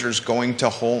appraisers going to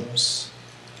homes?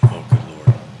 Oh, good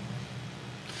Lord.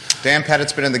 Dan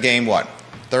Pettit's been in the game, what,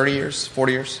 30 years,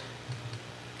 40 years?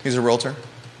 He's a realtor.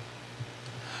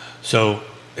 So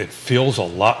it feels a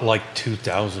lot like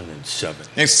 2007.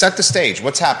 Now, set the stage.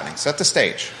 What's happening? Set the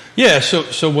stage. Yeah,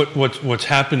 so what's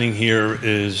happening here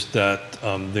is that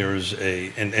there's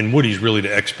and Woody's really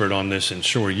the expert on this, and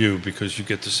so are you, because you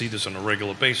get to see this on a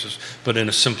regular basis. But in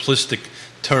a simplistic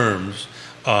terms,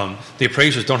 the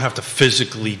appraisers don't have to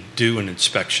physically do an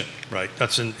inspection, right?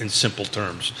 That's in simple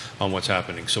terms on what's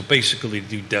happening. So basically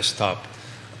do desktop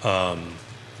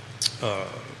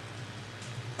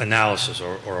analysis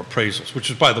or appraisals, which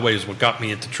is, by the way, is what got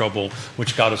me into trouble,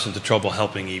 which got us into trouble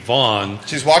helping Yvonne.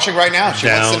 She's watching right now. She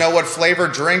wants to know what flavor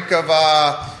drink of,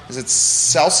 is it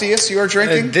Celsius you are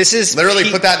drinking? This is literally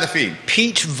put that in the feed.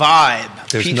 Peach Vibe.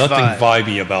 There's Peach nothing vibe.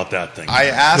 vibey about that thing. I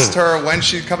asked her when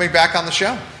she's coming back on the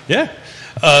show. Yeah.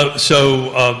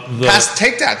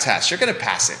 Take that test. You're going to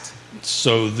pass it.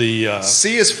 So the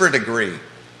C is for degree.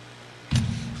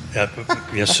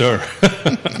 Yes, sir.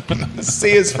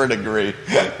 C is for degree.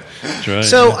 That's right.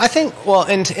 So I think, well,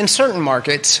 in certain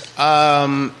markets,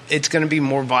 it's going to be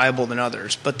more viable than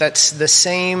others. But that's the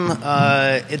same.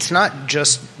 It's not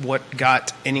just what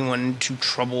got anyone into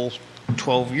trouble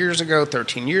 12 years ago,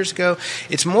 13 years ago.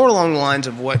 It's more along the lines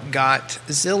of what got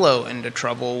Zillow into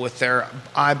trouble with their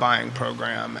iBuying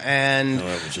program. And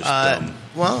that was just dumb.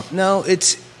 Well, no,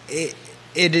 it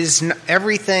is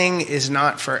everything is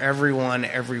not for everyone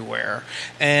everywhere,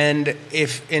 and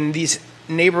if in these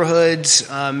neighborhoods,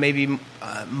 maybe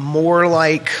more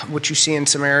like what you see in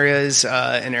some areas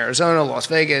in Arizona, Las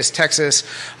Vegas, Texas,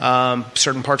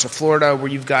 certain parts of Florida, where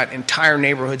you've got entire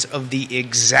neighborhoods of the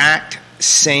exact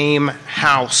same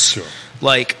house, Sure.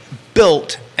 like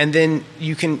built, and then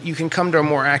you can come to a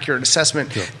more accurate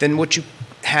assessment Sure. than what you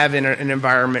have in an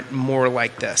environment more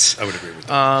like this. I would agree with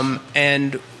that.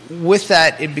 And with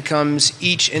that, it becomes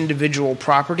each individual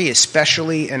property,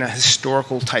 especially in a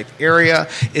historical type area,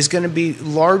 is going to be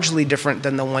largely different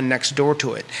than the one next door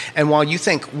to it. And while you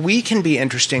think we can be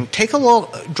interesting, take a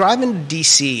look, drive into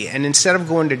D.C., and instead of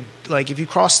going to, like, if you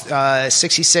cross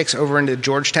 66 over into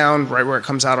Georgetown, right where it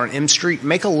comes out on M Street,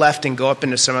 make a left and go up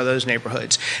into some of those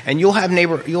neighborhoods, and you'll have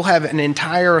an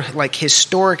entire, like,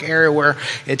 historic area where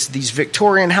it's these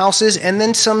Victorian houses, and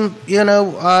then some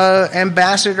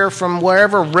ambassador from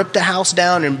wherever ripped a house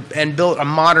down and built a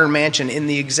modern mansion in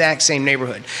the exact same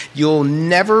neighborhood. You'll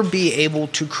never be able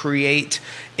to create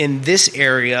in this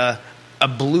area a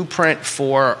blueprint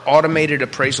for automated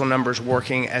appraisal numbers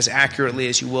working as accurately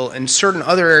as you will in certain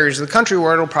other areas of the country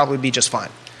where it'll probably be just fine.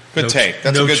 Good take.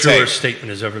 That's a good truer take. statement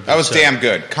has ever been That was said. damn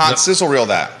good. Sizzle reel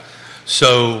that.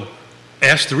 So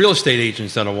ask the real estate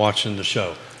agents that are watching the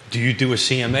show, do you do a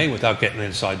CMA without getting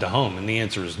inside the home? And the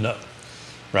answer is no.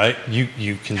 Right? You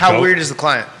can How go. weird is the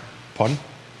client? Pardon?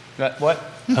 What?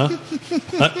 Huh?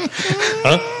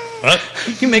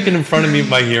 You making in front of me with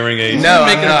my hearing aids? No,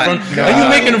 Are you I'm not.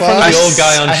 making in front of the old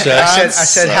guy on set? I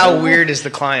said, how weird is the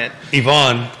client?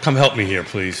 Yvonne, come help me here,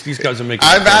 please. These guys are making.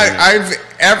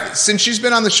 Since she's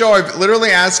been on the show, I've literally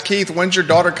asked Keith, when's your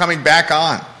daughter coming back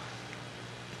on?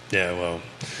 Yeah, well.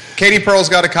 Katie Pearl's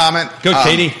got a comment. Good,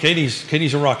 Katie.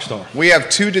 Katie's a rock star. We have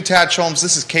 2 detached homes.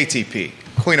 This is KTP,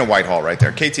 Queen of Whitehall right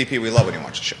there. KTP, we love when you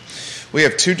watch the show. We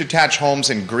have 2 detached homes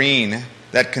in Green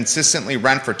that consistently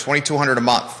rent for $2,200 a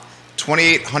month.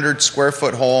 2,800 square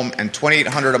foot home and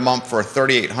 $2,800 a month for a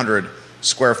 3,800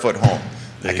 square foot home.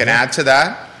 I can add to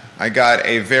that. I got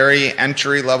a very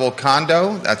entry level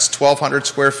condo that's 1,200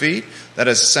 square feet that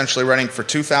is essentially renting for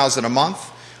 $2,000 a month.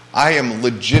 I am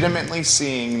legitimately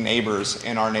seeing neighbors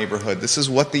in our neighborhood. This is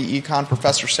what the econ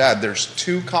professor said. There's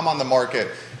 2 come on the market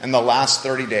in the last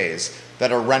 30 days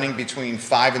that are renting between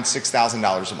 $5,000 and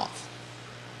 $6,000 a month.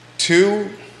 2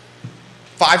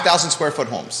 5,000 square foot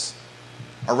homes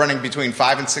are running between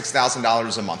 $5,000 and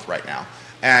 $6,000 a month right now.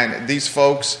 And these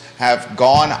folks have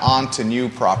gone on to new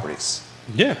properties.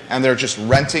 Yeah. And they're just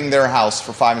renting their house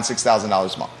for $5,000 and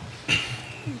 $6,000 a month.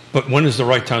 But when is the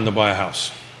right time to buy a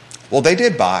house? Well, they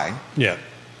did buy. Yeah.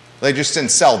 They just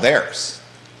didn't sell theirs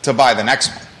to buy the next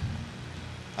one.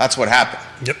 That's what happened.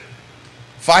 Yep.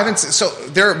 So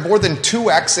they're more than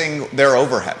 2xing their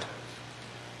overhead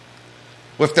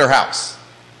with their house.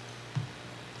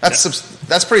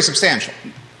 That's pretty substantial.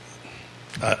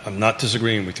 I'm not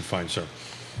disagreeing with you, fine, sir.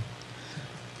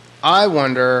 I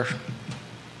wonder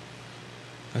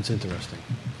That's interesting.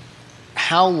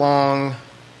 how long.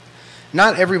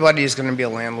 Not everybody is going to be a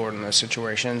landlord in those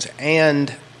situations,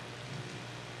 and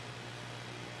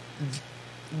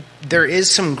there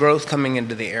is some growth coming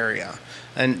into the area,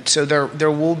 and so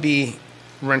there will be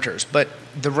renters, but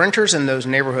the renters in those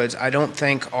neighborhoods, I don't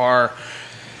think are,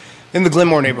 in the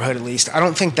Glenmore neighborhood at least, I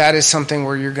don't think that is something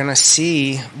where you're going to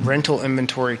see rental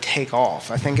inventory take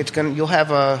off. I think you'll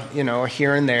have a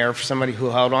here and there for somebody who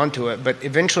held on to it, but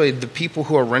eventually the people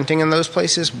who are renting in those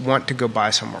places want to go buy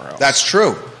somewhere else. That's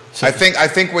true. I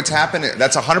think what's happened,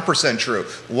 that's 100% true.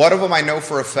 One of them I know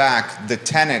for a fact, the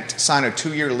tenant signed a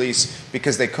 2-year lease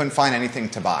because they couldn't find anything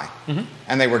to buy,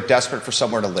 and they were desperate for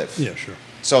somewhere to live. Yeah, sure.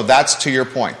 So that's to your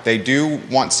point. They do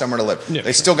want somewhere to live. Yeah,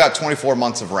 they still got 24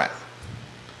 months of rent.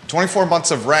 24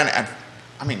 months of rent at,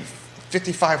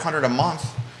 $5,500 a month.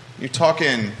 You're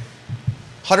talking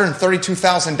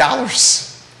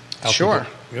 $132,000. Sure.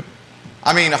 Yep.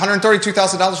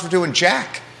 $132,000 for doing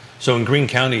jack. So in Greene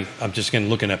County, I'm just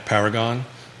looking at Paragon.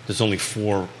 There's only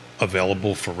 4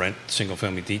 available for rent,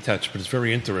 single-family detached, but it's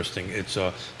very interesting. It's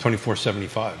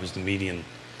 $24.75 is the median.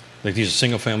 Like these are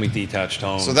single-family detached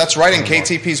homes. So that's right in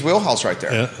KTP's wheelhouse right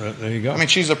there. Yeah, there you go.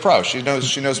 She's a pro. She knows what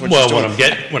she's doing. Well,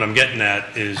 what I'm getting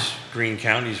at is Greene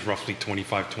County is roughly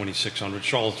 $2,500-$2,600.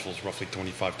 Charlottesville is roughly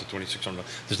 $2,500 to $2,600.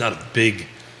 There's not a big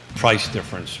price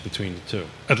difference between the two.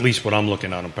 At least what I'm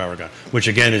looking at on Paragon, which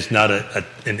again is not an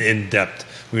in-depth.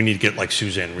 We need to get like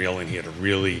Suzanne Reel in here to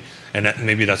really, and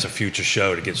maybe that's a future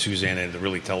show to get Suzanne in to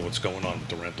really tell what's going on with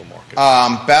the rental market.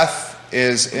 Beth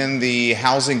is in the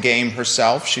housing game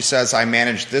herself. She says, I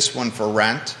managed this one for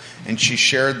rent, and she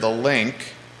shared the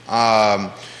link,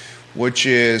 which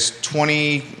is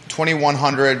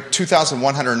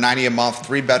 $2,190 a month,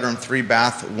 3-bedroom,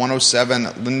 3-bath,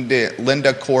 107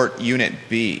 Linda Court, Unit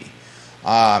B.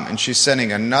 And she's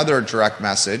sending another direct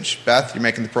message. Beth, you're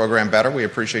making the program better. We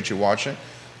appreciate you watching.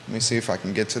 Let me see if I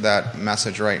can get to that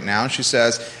message right now. She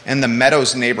says, in the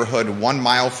Meadows neighborhood, 1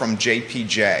 mile from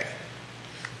JPJ.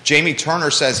 Jamie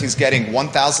Turner says he's getting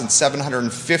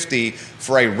 $1,750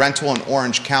 for a rental in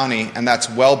Orange County, and that's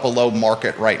well below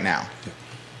market right now.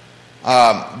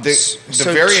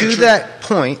 To that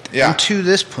point, and to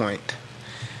this point,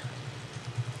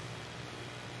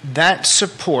 that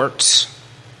supports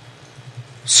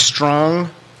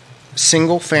strong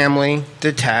single-family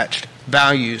detached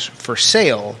values for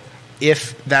sale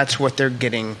if that's what they're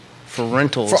getting for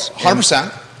rentals.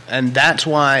 100%. And that's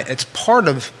why it's part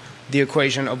of the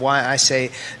equation of why I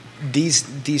say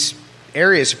these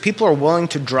areas, people are willing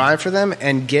to drive for them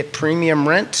and get premium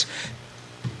rent.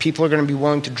 People are going to be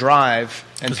willing to drive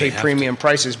and pay premium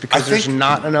prices because there's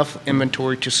not enough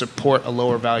inventory to support a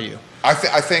lower value. I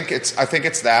think it's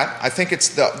that. I think it's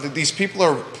these people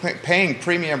are paying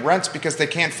premium rents because they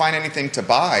can't find anything to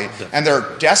buy, and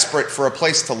they're desperate for a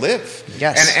place to live.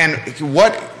 Yes. And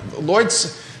what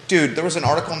Lloyd's. Dude, there was an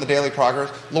article in the Daily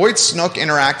Progress. Lloyd Snook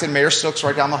interacted. Mayor Snook's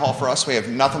right down the hall for us. We have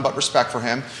nothing but respect for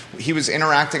him. He was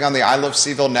interacting on the I Love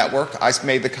CVille network. I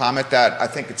made the comment that I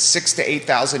think it's 6,000 to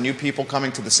 8,000 new people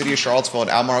coming to the city of Charlottesville and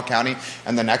Albemarle County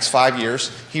in the next 5 years.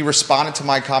 He responded to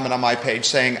my comment on my page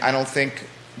saying, I don't think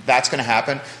that's going to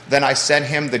happen. Then I sent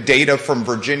him the data from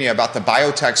Virginia about the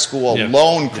biotech school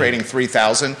alone creating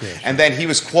 3,000. Yeah, sure. And then he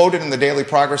was quoted in the Daily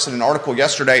Progress in an article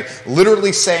yesterday,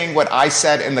 literally saying what I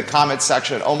said in the comment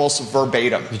section, almost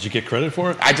verbatim. Did you get credit for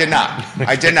it? I did not.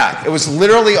 It was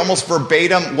literally almost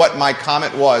verbatim what my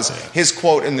comment was, his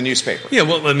quote in the newspaper. Yeah,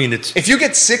 well, it's... If you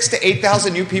get 6,000 to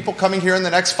 8,000 new people coming here in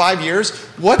the next 5 years,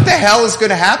 what the hell is going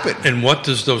to happen? And what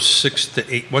does those 6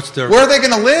 to 8... Where are they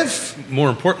going to live? More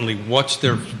importantly, what's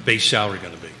their base salary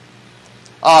going to be?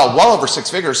 Well over 6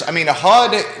 figures. A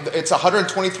HUD, it's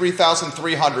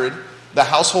 $123,300, the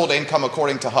household income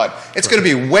according to HUD. It's going to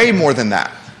be way more than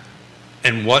that.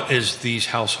 And what is these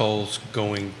households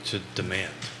going to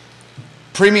demand?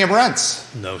 Premium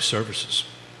rents. No services.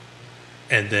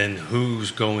 And then who's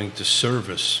going to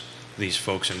service these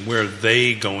folks and where are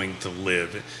they going to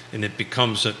live? And it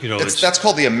becomes that's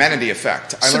called the amenity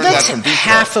effect. I learned that from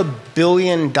 $500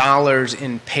 million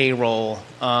in payroll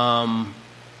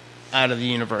out of the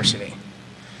university.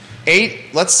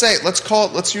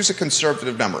 Let's use a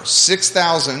conservative number,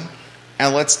 6,000,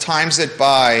 and let's times it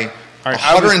by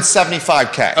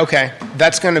 175K. Okay,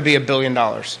 that's going to be $1 billion.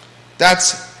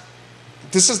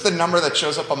 This is the number that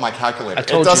shows up on my calculator. It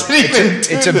doesn't even it's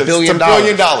 $1 billion. It's $1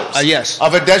 billion. Yes.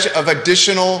 Of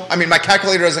additional. My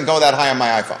calculator doesn't go that high on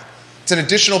my iPhone. It's an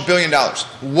additional $1 billion.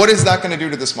 What is that going to do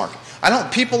to this market?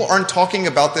 People aren't talking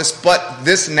about this, but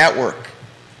this network.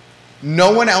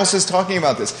 No one else is talking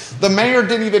about this. The mayor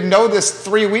didn't even know this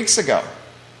 3 weeks ago.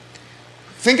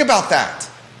 Think about that.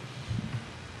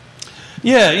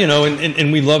 Yeah,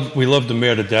 and we love the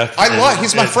mayor to death.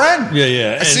 He's my friend.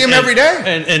 Yeah. I see him every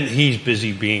day. And he's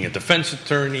busy being a defense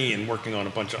attorney and working on a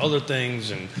bunch of other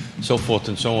things and so forth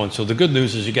and so on. So the good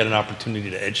news is you get an opportunity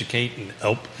to educate and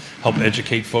help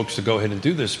educate folks to go ahead and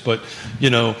do this. But,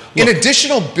 look, an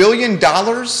additional $1 billion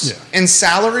in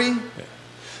salary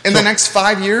in the next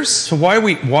 5 years? So why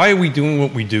are we doing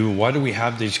what we do? Why do we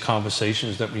have these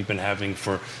conversations that we've been having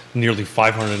for nearly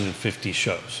 550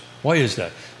 shows? Why is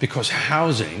that? Because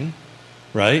housing,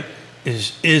 right,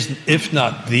 is if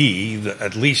not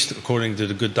at least according to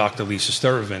the good Dr. Lisa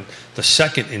Sturtevant, the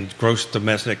second in gross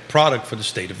domestic product for the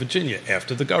state of Virginia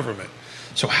after the government.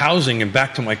 So housing, and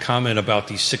back to my comment about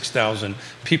these 6,000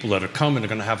 people that are coming, are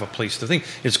going to have a place to think.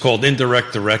 It's called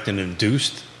indirect, direct, and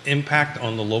induced impact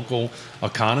on the local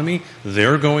economy.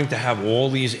 They're going to have all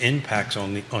these impacts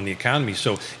on the economy.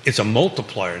 So it's a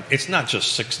multiplier. It's not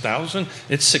just 6,000.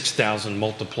 It's 6,000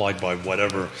 multiplied by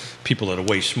whatever people that are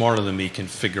way smarter than me can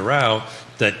figure out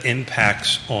that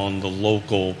impacts on the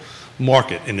local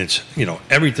market. And it's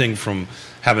everything from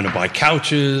having to buy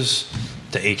couches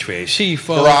to HVAC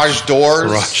folks, garage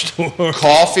doors,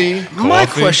 coffee. My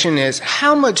question is,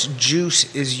 how much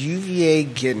juice is UVA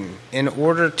getting in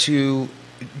order to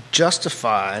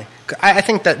justify? I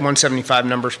think that 175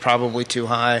 number is probably too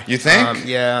high. You think?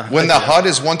 Yeah. When the HUD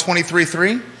is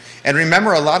 123.3, and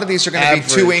remember, a lot of these are going to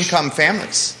be two-income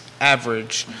families.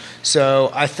 Average. So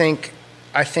I think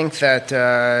that.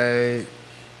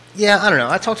 I don't know.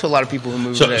 I talked to a lot of people who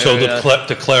moved there. So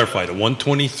to clarify, the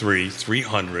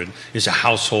 123,300 is a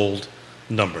household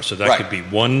number. So that could be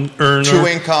one earner, two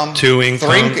income,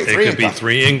 it could be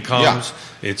three incomes.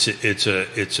 Yeah. It's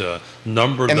a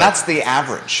number, and that's the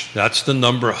average. That's the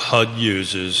number HUD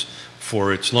uses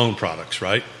for its loan products,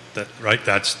 right?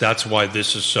 That's why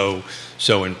this is so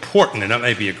important, and that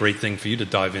may be a great thing for you to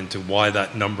dive into why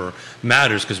that number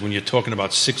matters. Because when you're talking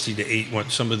about 60 to 8,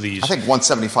 what some of these, I think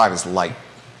 175 is light.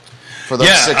 For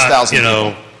those 6,000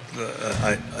 people.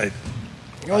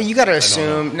 Well, you got to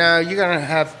assume. No, you're going to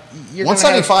have.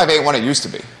 175 ain't what it used to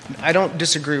be. I don't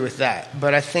disagree with that,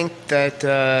 but I think that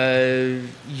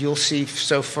you'll see.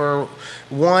 So for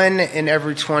 1 in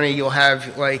every 20, you'll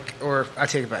have or I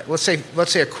take it back. Let's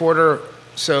say a quarter.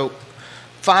 So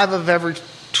 5 of every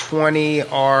 20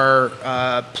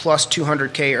 are plus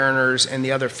 200K earners, and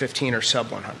the other 15 are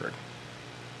sub 100.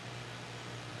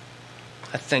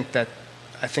 I think that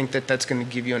that's going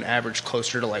to give you an average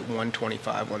closer to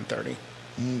 125, 130.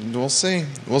 We'll see.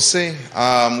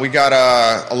 We got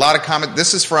a lot of comment.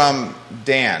 This is from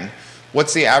Dan.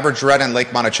 What's the average rent in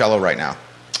Lake Monticello right now?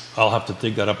 I'll have to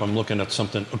dig that up. I'm looking at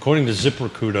something. According to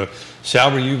ZipRecruiter,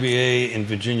 salary UVA in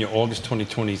Virginia, August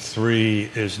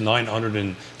 2023 is $900,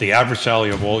 and the average salary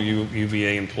of all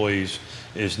UVA employees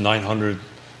is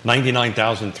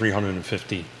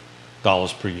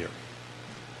 $99,350 per year.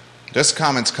 This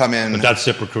comment's come in. But that's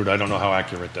ZipRecruiter. I don't know how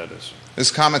accurate that is. This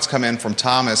comment's come in from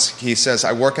Thomas. He says,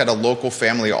 I work at a local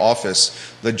family office.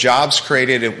 The jobs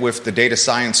created with the data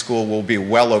science school will be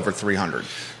well over 300.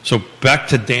 So back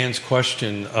to Dan's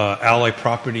question, Ally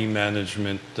Property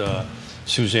Management,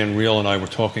 Suzanne Reel and I were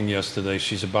talking yesterday.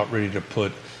 She's about ready to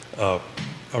put a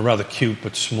rather cute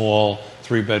but small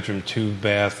 3-bedroom,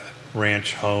 2-bath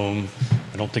ranch home.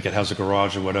 I don't think it has a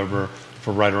garage or whatever,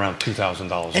 for right around $2,000 a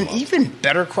month. An even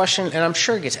better question, and I'm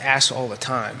sure it gets asked all the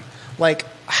time,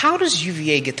 how does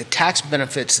UVA get the tax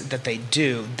benefits that they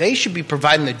do? They should be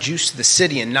providing the juice to the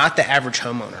city and not the average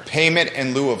homeowner. Payment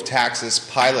in lieu of taxes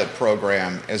pilot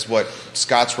program is what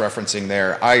Scott's referencing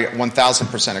there. I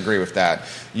 1,000% agree with that.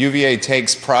 UVA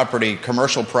takes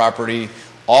commercial property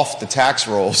off the tax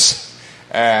rolls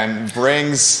and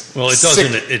brings... Well, it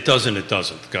doesn't,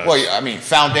 guys. Well, I mean,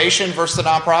 foundation versus the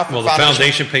nonprofit? Well, the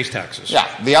foundation pays taxes. Yeah,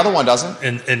 the other one doesn't.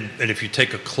 And if you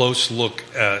take a close look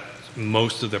at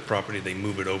most of their property, they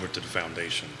move it over to the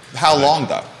foundation. How long,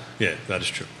 though? Yeah, that is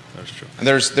true. And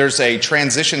there's a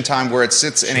transition time where it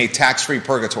sits in a tax-free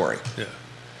purgatory. Yeah.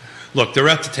 Look, they're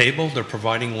at the table. They're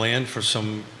providing land for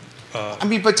some...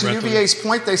 but to UVA's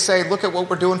point, they say, look at what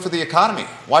we're doing for the economy.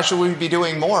 Why should we be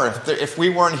doing more? If we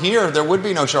weren't here, there would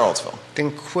be no Charlottesville.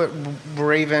 Then quit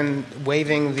waving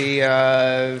the,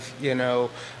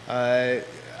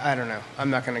 I don't know.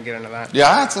 I'm not going to get into that.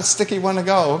 Yeah, it's a sticky one to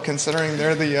go, considering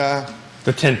they're the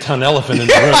 10-ton elephant in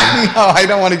the room. No, I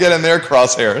don't want to get in their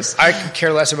crosshairs. I could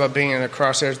care less about being in their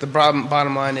crosshairs. The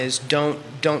bottom line is don't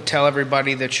tell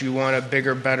everybody that you want a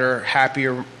bigger, better,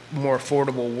 happier, more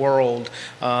affordable world,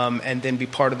 and then be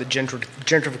part of the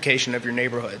gentrification of your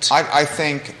neighborhoods. I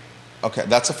think Okay,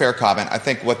 that's a fair comment. I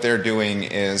think what they're doing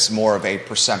is more of a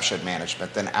perception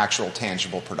management than actual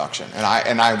tangible production,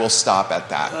 and I will stop at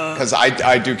that because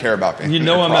I do care about being.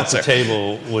 I'm at the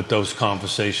table with those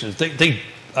conversations.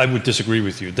 I would disagree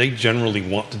with you. They generally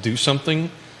want to do something.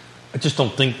 I just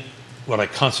don't think what I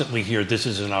constantly hear. This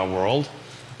is in our world,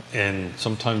 and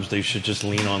sometimes they should just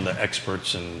lean on the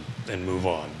experts and move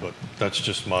on. But that's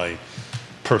just my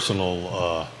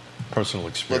personal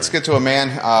experience. Let's get to a man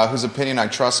whose opinion I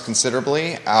trust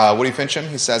considerably. Woody Fincham,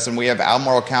 he says, and we have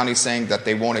Albemarle County saying that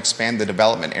they won't expand the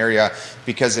development area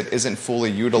because it isn't fully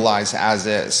utilized as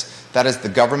is. That is the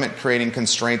government creating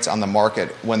constraints on the market.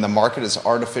 When the market is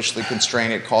artificially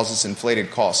constrained, it causes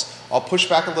inflated costs. I'll push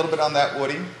back a little bit on that,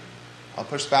 Woody. I'll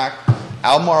push back.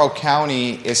 Albemarle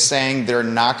County is saying they're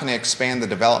not going to expand the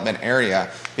development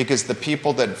area because the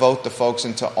people that vote the folks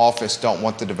into office don't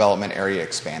want the development area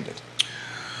expanded.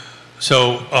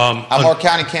 So Albemarle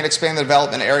County can't expand the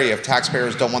development area if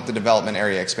taxpayers don't want the development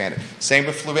area expanded. Same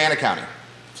with Fluvanna County.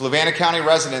 Fluvanna County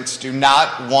residents do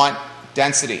not want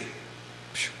density.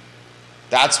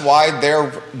 That's why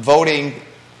they're voting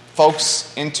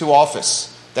folks into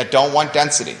office that don't want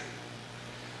density.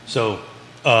 So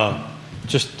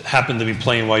just happened to be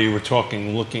playing while you were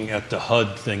talking, looking at the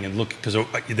HUD thing and looking, because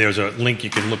there's a link you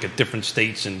can look at different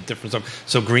states and different stuff.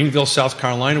 So Greenville, South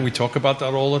Carolina, we talk about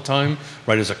that all the time,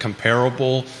 right, as a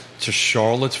comparable to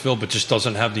Charlottesville, but just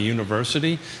doesn't have the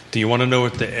university. Do you want to know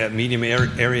what the median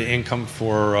area income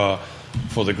for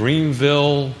the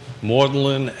Greenville,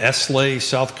 Maudlin, Esley,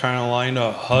 South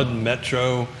Carolina, HUD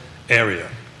metro area?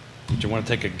 Do you want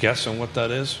to take a guess on what that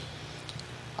is?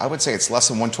 I would say it's less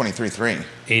than $123,300.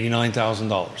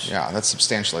 $89,000. Yeah, that's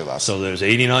substantially less. So there's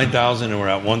 89,000, and we're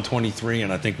at 123,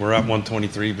 and I think we're at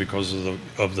 123 because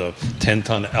of the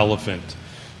 10-ton elephant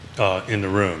in the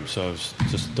room. So I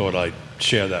just thought I'd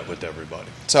share that with everybody.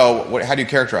 So how do you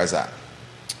characterize that?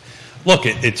 Look,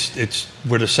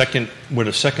 we're the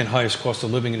second highest cost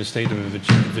of living in the state of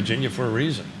Virginia for a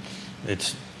reason.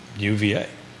 It's UVA.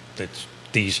 It's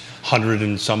these $100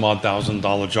 and some odd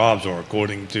 $1,000 jobs, or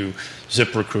according to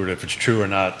ZipRecruiter, if it's true or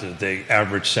not, the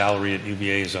average salary at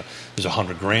UVA is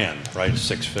 $100,000, right?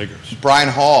 6 figures. Brian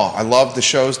Hall, I love the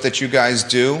shows that you guys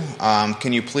do.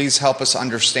 Can you please help us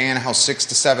understand how 6,000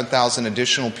 to 7,000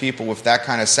 additional people with that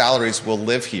kind of salaries will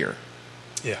live here?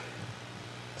 Yeah.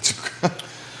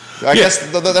 I guess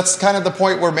that's kind of the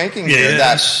point we're making here.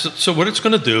 That so what it's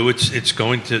going to do, it's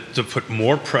going to put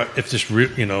more if this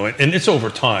and it's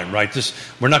over time, right?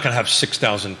 We're not going to have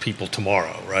 6,000 people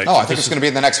tomorrow, right? No, I think it's going to be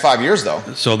in the next 5 years, though.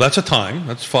 So that's a time.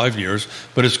 That's 5 years,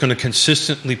 but it's going to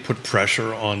consistently put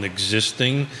pressure on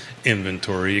existing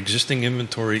inventory. Existing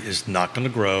inventory is not going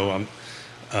to grow.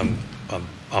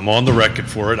 I'm on the record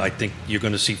for it. I think you're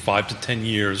going to see 5 to 10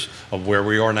 years of where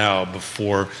we are now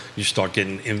before you start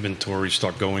getting inventory,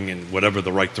 start going in whatever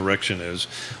the right direction is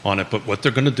on it. But what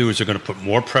they're going to do is they're going to put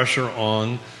more pressure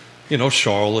on,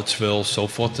 Charlottesville, so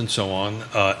forth and so on,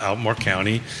 Albemarle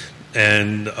County,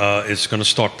 and it's going to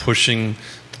start pushing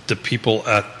the people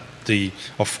at the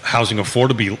housing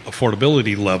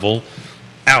affordability level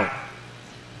out.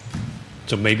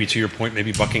 So maybe, to your point,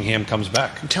 maybe Buckingham comes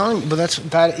back. I'm telling you, but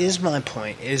that is my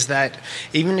point, is that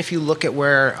even if you look at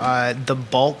where the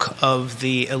bulk of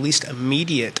the at least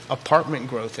immediate apartment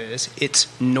growth is, it's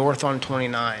north on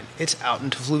 29. It's out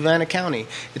into Fluvanna County.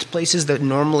 It's places that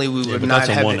normally we would not have.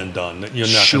 That's a one and done. You're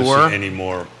not going to see any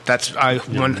more. I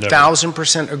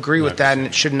 1,000% agree with that, and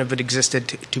it shouldn't have existed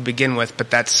to begin with, but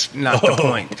that's not the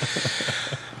point.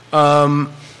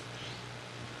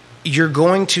 You're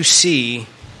going to see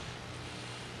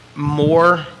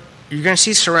you're going to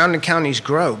see surrounding counties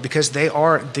grow because they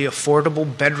are the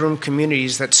affordable bedroom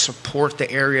communities that support the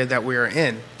area that we are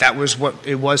in. That was what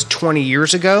it was 20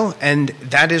 years ago, and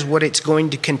that is what it's going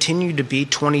to continue to be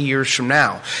 20 years from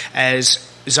now. As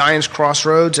Zion's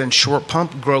Crossroads and Short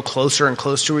Pump grow closer and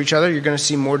closer to each other, you're going to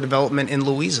see more development in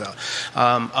Louisa.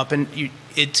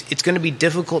 It's going to be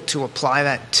difficult to apply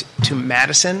that to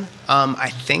Madison, I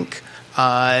think.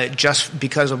 Just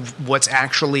because of what's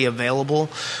actually available,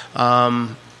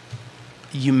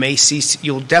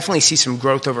 you'll definitely see some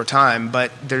growth over time, but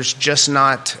there's just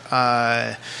not.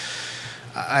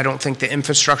 I don't think the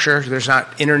infrastructure. There's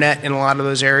not internet in a lot of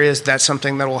those areas. That's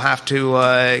something that will have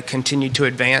to continue to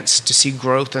advance to see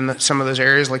growth in some of those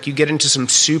areas. Like you get into some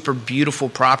super beautiful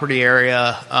property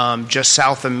area just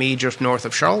south of me, just north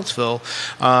of Charlottesville,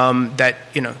 that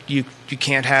you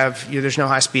can't have. There's no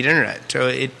high-speed internet, so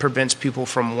it prevents people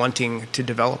from wanting to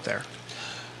develop there.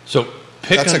 So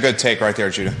that's a good take right there,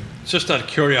 Judah. Just out of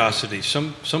curiosity,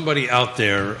 somebody out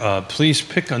there, please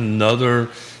pick another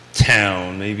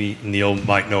town, maybe Neil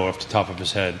might know off the top of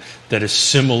his head, that is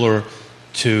similar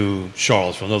to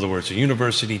Charlottesville? In other words, a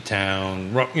university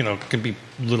town, can be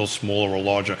a little smaller or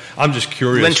larger. I'm just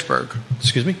curious. Lynchburg.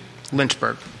 Excuse me?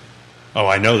 Lynchburg. Oh,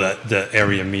 I know that the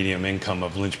area medium income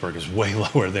of Lynchburg is way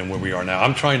lower than where we are now.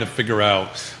 I'm trying to figure out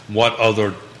what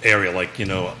other area, like,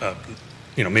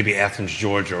 maybe Athens,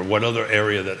 Georgia, or what other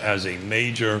area that has a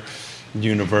major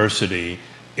university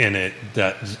in it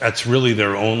that's really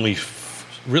their only,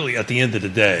 really at the end of the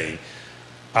day,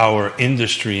 our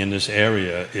industry in this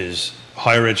area is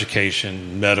higher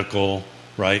education, medical,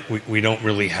 right? We don't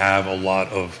really have a lot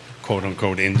of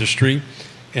quote-unquote industry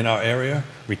in our area,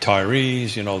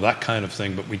 retirees, that kind of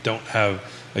thing, but we don't have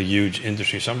a huge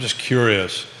industry. So I'm just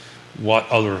curious what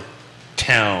other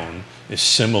town is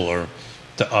similar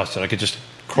to us that I could just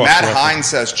cross-reference. Matt Hines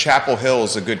says Chapel Hill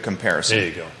is a good comparison. There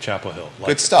you go, Chapel Hill.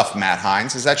 Good stuff, Matt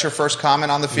Hines. Is that your first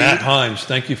comment on the feed? Matt Hines,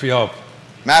 thank you for your help.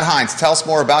 Matt Hines, tell us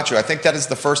more about you. I think that is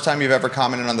the first time you've ever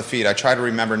commented on the feed. I try to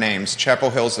remember names. Chapel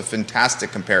Hill is a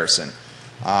fantastic comparison.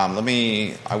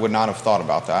 I would not have thought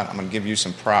about that. I'm going to give you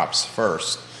some props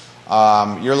first.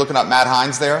 You're looking up Matt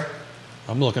Hines there?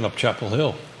 I'm looking up Chapel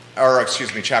Hill. Or,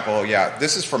 excuse me, Chapel Hill, yeah.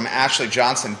 This is from Ashley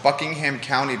Johnson. Buckingham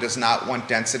County does not want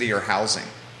density or housing.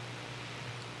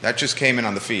 That just came in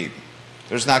on the feed.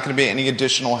 There's not going to be any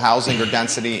additional housing or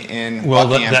density in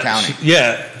Buckingham County.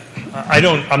 Yeah,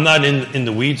 I'm not in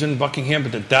the weeds in Buckingham,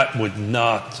 but that would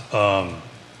not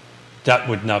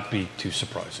be too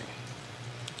surprising.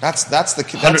 That's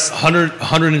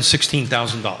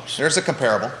 $116,000. There's a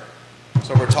comparable.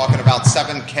 So we're talking about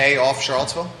 $7K off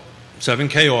Charlottesville?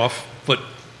 $7K off, but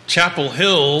Chapel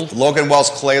Hill. Logan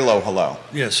Wells Claylow, hello.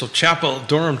 Yeah, so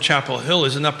Durham Chapel Hill,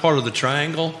 isn't that part of the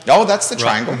triangle? Oh, that's the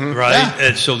triangle. Mm-hmm. Right? Yeah.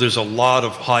 And so there's a lot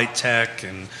of high tech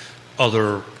and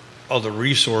other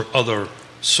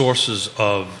sources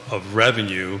of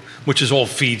revenue, which is all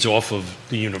feeds off of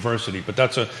the university. But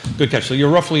that's a good catch. So you're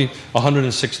roughly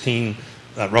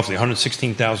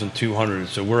 116,200.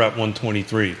 So we're at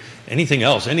 123. Anything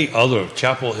else? Any other?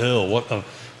 Chapel Hill?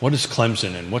 What is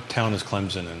Clemson in? What town is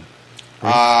Clemson in?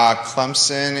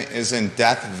 Clemson is in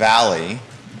Death Valley,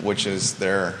 which is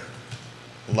their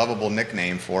lovable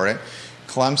nickname for it.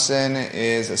 Clemson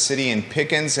is a city in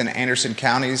Pickens and Anderson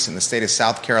counties in the state of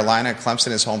South Carolina.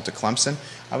 Clemson is home to Clemson.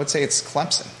 I would say it's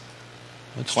Clemson.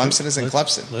 Clemson is in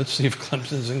Clemson. Let's see if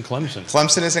Clemson is in Clemson.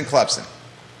 Clemson is in Clemson.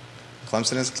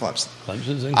 Clemson is Clemson.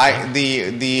 Clemson's in Clemson.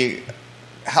 The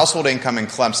household income in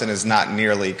Clemson is not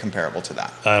nearly comparable to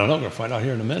that. I don't know. We're going to find out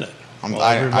here in a minute.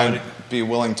 I'd be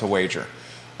willing to wager.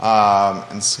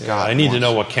 And Scott, I need to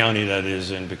know what county that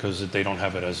is in because they don't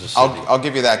have it as a city. I'll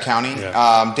give you that county.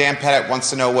 Yeah. Dan Pettit wants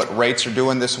to know what rates are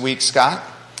doing this week. Scott?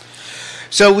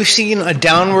 So we've seen a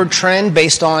downward trend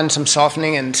based on some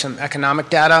softening and some economic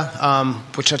data,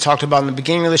 which I talked about in the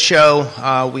beginning of the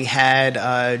show. We had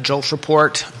a JOLTS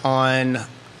report on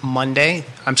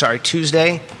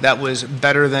Tuesday. That was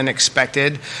better than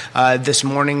expected. This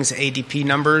morning's ADP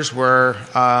numbers were,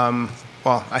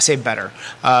 I say better.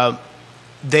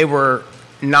 They were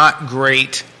not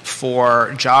great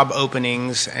for job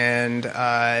openings, and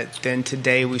then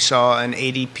today we saw an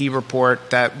ADP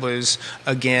report that was,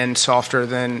 again, softer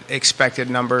than expected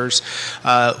numbers,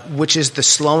 which is the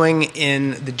slowing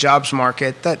in the jobs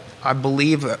market that I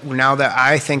believe, now that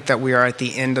I think that we are at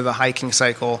the end of the hiking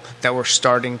cycle, that we're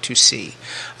starting to see.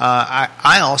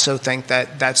 I also think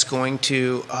that that's going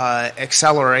to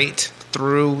accelerate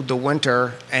through the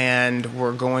winter, and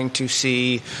we're going to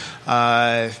see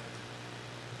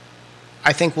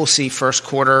I think we'll see first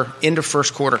quarter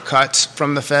cuts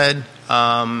from the Fed.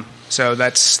 So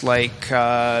that's like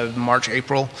March,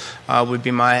 April would be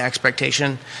my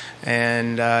expectation.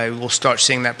 And we'll start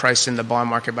seeing that priced in the bond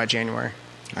market by January.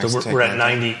 So we're at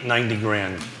 90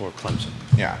 grand for Clemson.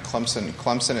 Yeah,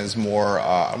 Clemson is more,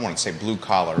 I don't want to say blue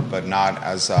collar, but not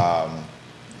as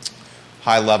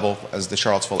high level as the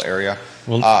Charlottesville area.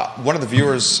 Well, one of the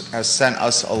viewers has sent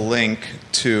us a link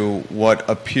to what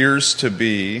appears to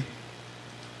be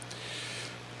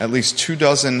at least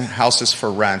 24 houses for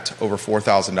rent over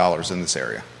 $4,000 in this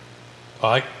area.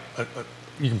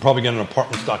 You can probably get on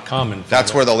apartments.com. And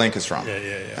that's where the link is from. Yeah.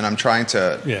 And I'm trying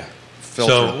to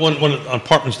filter. So one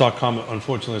apartments.com,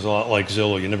 unfortunately, is a lot like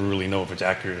Zillow. You never really know if it's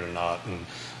accurate or not and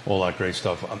all that great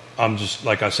stuff. I'm just,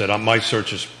 like I said, my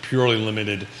search is purely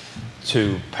limited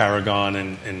to Paragon,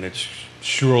 and it's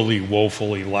surely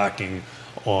woefully lacking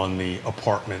on the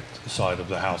apartment side of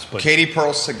the house. But Katie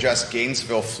Pearl suggests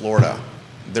Gainesville, Florida.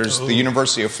 There's the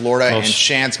University of Florida and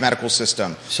Shands Medical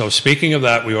System. So speaking of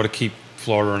that, we ought to keep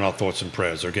Florida are in our thoughts and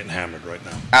prayers. They're getting hammered right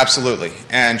now. Absolutely.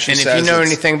 And she says, if you know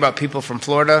anything about people from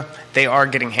Florida, they are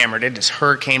getting hammered. It is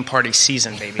hurricane party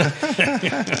season, baby.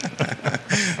 I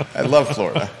love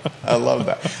Florida. I love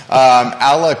that.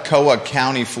 Alacoa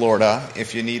County, Florida,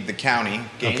 if you need the county.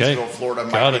 Gainesville, Florida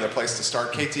might be the place to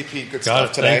start. KTP, good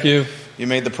stuff today. Thank you. You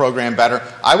made the program better.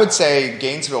 I would say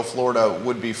Gainesville, Florida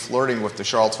would be flirting with the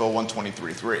Charlottesville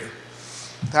 123.3.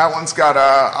 That one's got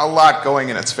a lot going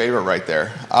in its favor right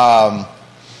there.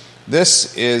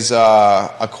 This is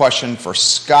a question for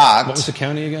Scott. What was the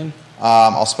county again?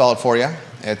 I'll spell it for you.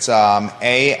 It's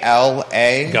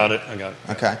A-L-A. Got it. I got it.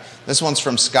 Okay. This one's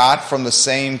from Scott from the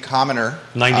same commenter.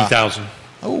 90,000.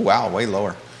 Oh, wow. Way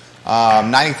lower.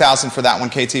 90,000 for that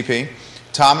one, KTP.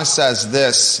 Thomas says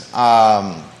this.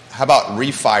 How about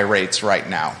refi rates right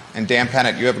now? And Dan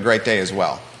Pennant, you have a great day as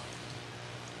well.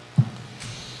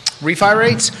 Refi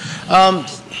rates?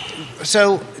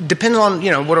 So depending on,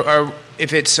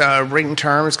 if it's rate and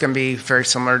term, it's going to be very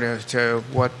similar to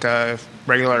what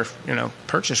regular,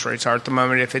 purchase rates are at the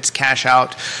moment. If it's cash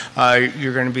out,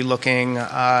 you're going to be looking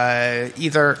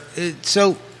either.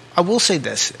 So I will say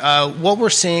this: what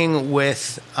we're seeing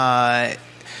with,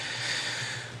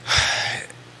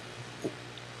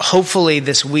 hopefully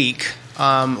this week,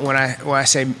 when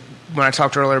I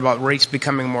talked earlier about rates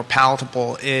becoming more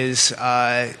palatable, is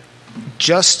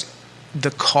just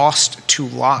the cost to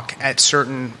lock at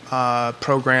certain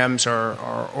programs or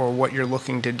what you're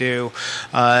looking to do.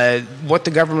 What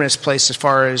the government has placed as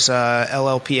far as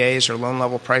LLPAs or loan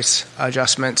level price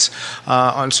adjustments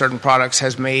on certain products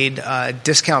has made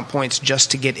discount points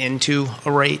just to get into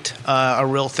a rate a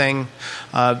real thing.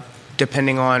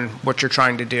 Depending on what you're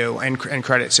trying to do and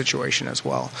credit situation as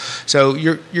well. So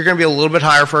you're going to be a little bit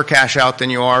higher for a cash out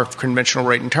than you are for conventional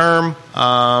rate and term.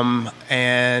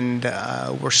 And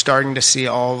we're starting to see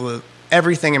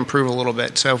everything improve a little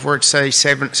bit. So if we're at, say,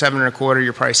 7.25,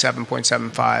 you're probably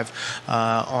 7.75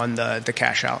 on the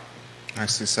cash out.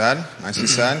 Nicely said. Nicely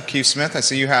said. Keith Smith, I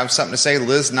see you have something to say.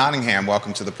 Liz Nottingham,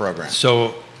 welcome to the program.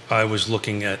 So I was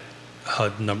looking at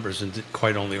HUD numbers and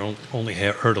quite only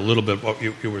heard a little bit of what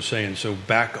you were saying. So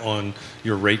back on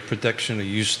your rate protection, are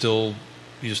you still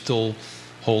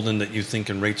holding that you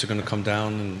thinking rates are going to come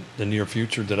down in the near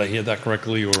future? Did I hear that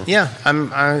correctly? Or yeah, I'm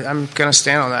going to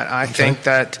stand on that. I think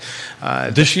that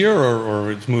this year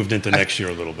or it's moved into next year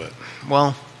a little bit.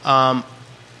 Well, I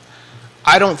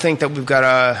don't think that we've got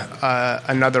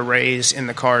another raise in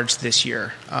the cards this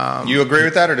year. You agree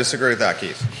with that or disagree with that,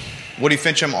 Keith? Woody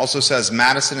Fincham also says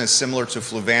Madison is similar to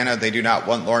Fluvanna. They do not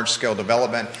want large-scale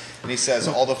development. And he says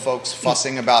all the folks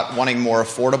fussing about wanting more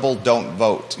affordable don't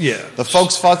vote. Yeah. The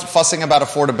folks fussing about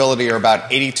affordability are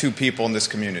about 82 people in this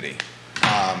community.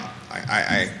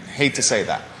 I hate to say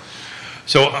that.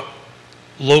 So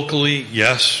locally,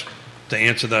 yes, to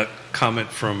answer that comment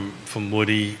from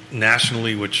Woody,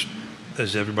 nationally, which,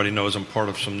 as everybody knows, I'm part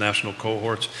of some national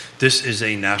cohorts, this is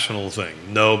a national thing.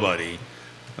 Nobody,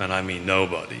 and I mean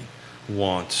nobody,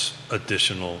 wants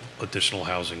additional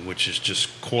housing, which is just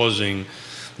causing.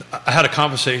 I had a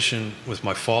conversation with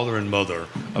my father and mother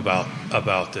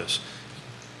about this,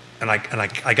 and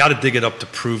I got to dig it up to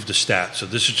prove the stat. So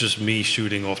this is just me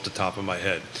shooting off the top of my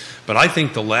head. But I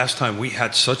think the last time we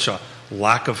had such a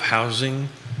lack of housing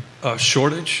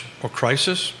shortage or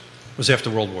crisis was after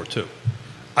World War II.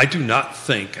 I do not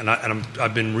think,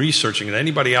 I've been researching, and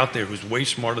anybody out there who's way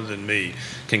smarter than me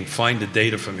can find the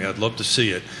data for me. I'd love to see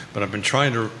it, but I've been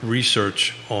trying to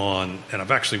research on, and I've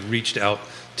actually reached out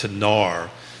to NAR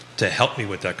to help me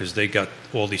with that because they got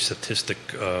all these statistic,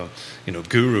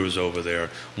 gurus over there.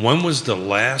 When was the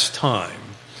last time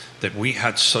that we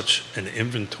had such an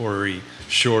inventory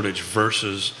shortage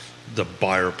versus the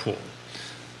buyer pool?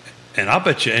 And I'll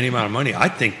bet you any amount of money, I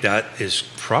think that is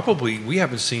probably, we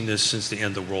haven't seen this since the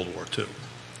end of World War II.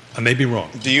 I may be wrong.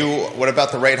 What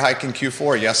about the rate hike in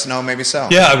Q4? Yes, no, maybe so?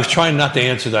 Yeah, I was trying not to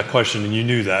answer that question, and you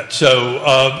knew that. So,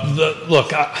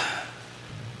 look,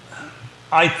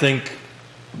 I think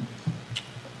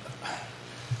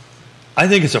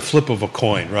it's a flip of a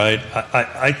coin, right?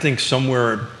 I think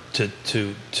somewhere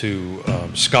to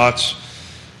Scott's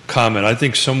comment, I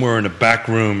think somewhere in the back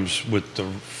rooms with the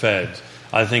Fed,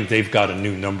 I think they've got a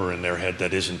new number in their head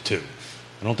that isn't 2.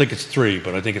 I don't think it's 3,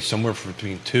 but I think it's somewhere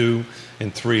between 2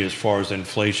 and 3 as far as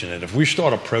inflation. And if we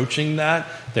start approaching that,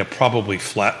 they'll probably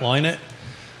flatline it.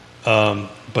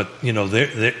 But,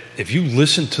 if you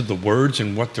listen to the words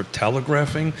and what they're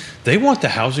telegraphing, they want the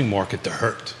housing market to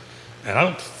hurt. And I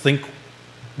don't think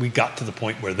we got to the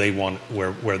point where they want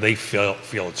where they feel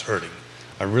it's hurting.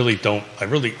 I really don't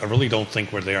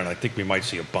think we're there, and I think we might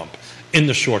see a bump in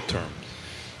the short term.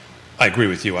 I agree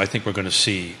with you. I think we're going to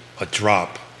see a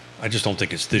drop I just don't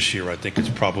think it's this year. I think it's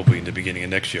probably in the beginning of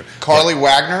next year. Carly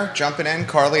Wagner jumping in.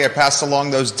 Carly, I passed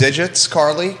along those digits.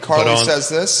 Carly says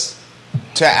this.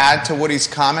 To add to Woody's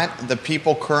comment, the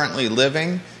people currently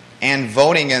living and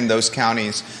voting in those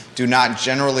counties do not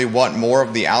generally want more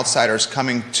of the outsiders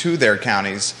coming to their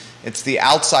counties. It's the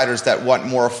outsiders that want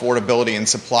more affordability and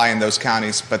supply in those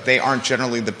counties, but they aren't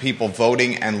generally the people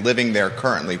voting and living there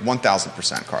currently.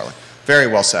 1,000%, Carly. Very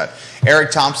well said.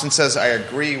 Eric Thompson says, I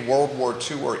agree, World War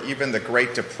II or even the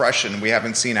Great Depression, we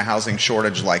haven't seen a housing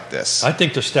shortage like this. I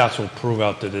think the stats will prove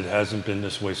out that it hasn't been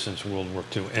this way since World War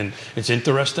II. And it's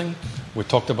interesting, we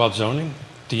talked about zoning.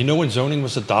 Do you know when zoning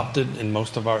was adopted in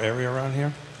most of our area around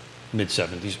here?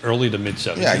 Mid-70s, early to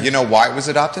mid-70s. Yeah, you know why it was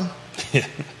adopted?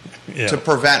 Yeah. To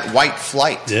prevent white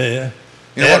flight. Yeah.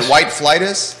 You know what white flight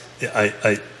is?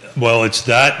 Yeah, well, it's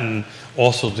that, and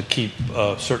also to keep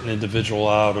a certain individual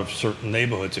out of certain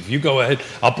neighborhoods. If you go ahead,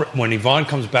 when Yvonne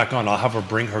comes back on, I'll have her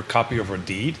bring her copy of her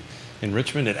deed in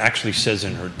Richmond. It actually says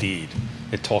in her deed,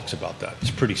 it talks about that.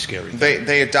 It's pretty scary.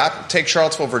 Take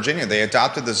Charlottesville, Virginia. They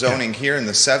adopted the zoning here in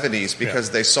the 70s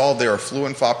because they saw their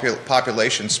affluent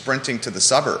population sprinting to the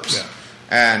suburbs. Yeah.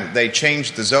 And they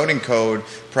changed the zoning code,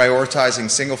 prioritizing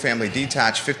single-family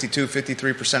detached.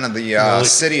 53% of the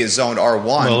city is zoned R1.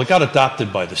 Well, it got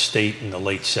adopted by the state in the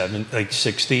late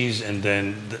 60s, and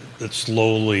then it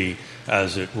slowly,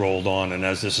 as it rolled on, and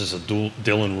as this is a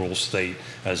Dillon rule state,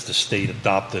 as the state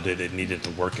adopted it, it needed to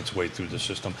work its way through the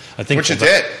system. Which it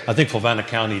did. I think Fluvanna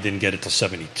County didn't get it till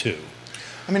 72.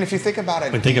 I mean, if you think about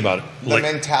it, the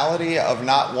mentality of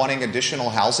not wanting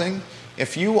additional housing.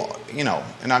 If you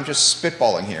and I'm just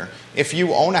spitballing here, if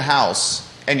you own a house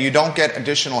and you don't get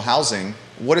additional housing,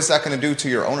 what is that going to do to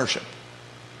your ownership?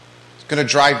 It's going to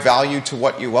drive value to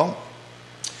what you own.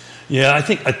 Yeah, I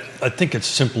think it's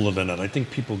simpler than that. I think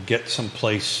people get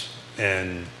someplace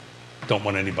and don't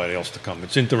want anybody else to come.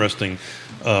 It's interesting,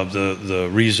 the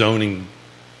rezoning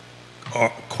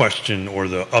question or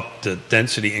the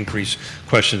density increase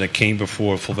question that came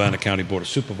before Fluvanna County Board of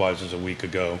Supervisors a week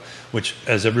ago, which,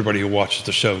 as everybody who watches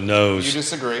the show knows, you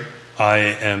disagree. I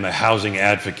am a housing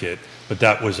advocate, but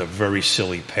that was a very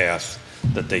silly path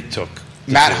that they took.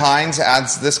 Matt Hines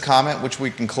adds this comment, which we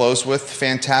can close with.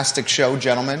 Fantastic show,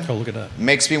 gentlemen. Oh, look at that.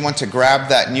 Makes me want to grab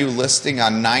that new listing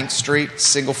on 9th Street,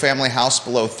 single-family house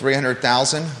below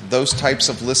 $300,000. Those types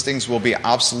of listings will be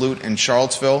obsolete in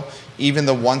Charlottesville, even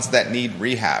the ones that need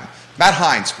rehab. Matt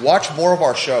Hines, watch more of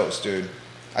our shows, dude.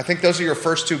 I think those are your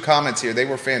first two comments here. They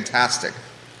were fantastic.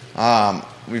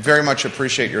 We very much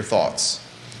appreciate your thoughts.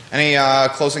 Any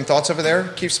closing thoughts over there,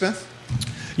 Keith Smith?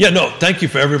 Yeah, no, thank you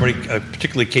for everybody,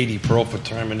 particularly Katie Pearl for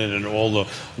chiming in, and all the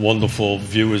wonderful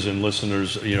viewers and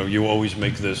listeners. You always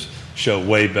make this show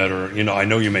way better. I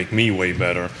know you make me way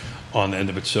better on the end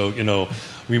of it. So,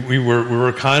 we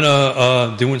were kind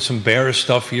of doing some bearish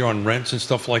stuff here on rents and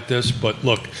stuff like this. But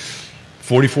look,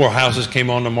 44 houses came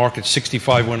on the market,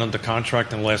 65 went under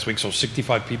contract in the last week, so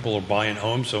 65 people are buying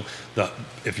homes. So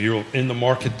if you're in the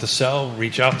market to sell,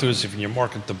 reach out to us. If you're in your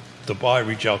market to buy,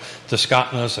 reach out to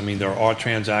Scott and us. I mean, there are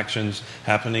transactions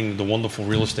happening. The wonderful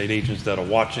real estate agents that are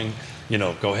watching,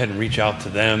 go ahead and reach out to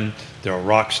them. They're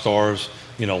rock stars.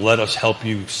 Let us help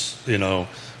you,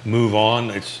 move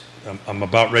on. I'm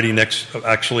about ready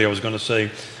actually, I was going to say,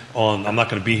 I'm not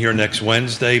going to be here next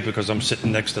Wednesday because I'm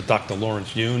sitting next to Dr.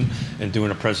 Lawrence Yoon and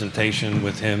doing a presentation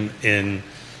with him in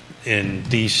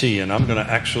D.C., and I'm going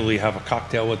to actually have a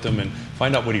cocktail with him and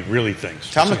find out what he really thinks.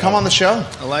 Tell him to come on the show.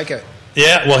 I like it.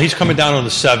 Yeah, well, he's coming down on the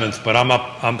 7th, but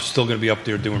I'm still going to be up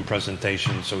there doing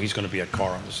presentations, so he's going to be at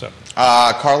Carr on the 7th.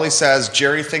 Carly says,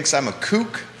 Jerry thinks I'm a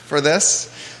kook for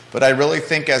this, but I really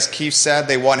think, as Keith said,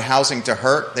 they want housing to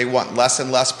hurt. They want less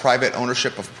and less private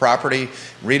ownership of property.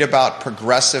 Read about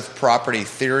progressive property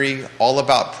theory, all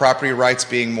about property rights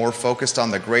being more focused on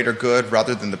the greater good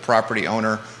rather than the property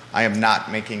owner. I am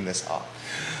not making this up.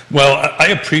 Well, I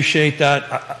appreciate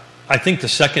that. I think the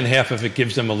second half of it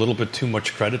gives them a little bit too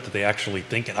much credit that they actually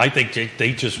think. And I think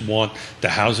they just want the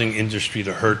housing industry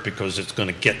to hurt because it's going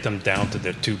to get them down to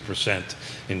their 2%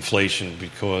 inflation,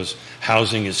 because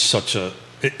housing is such a,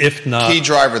 if not... key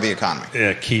driver of the economy.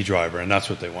 Yeah, key driver, and that's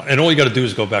what they want. And all you got to do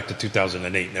is go back to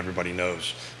 2008, and everybody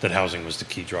knows that housing was the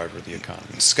key driver of the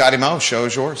economy. Scotty Moe, show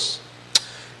is yours.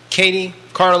 Katie,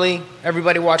 Carly,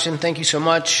 everybody watching, thank you so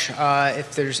much.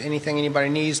 If there's anything anybody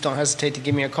needs, don't hesitate to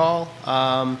give me a call.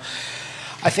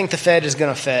 I think the Fed is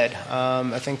going to Fed.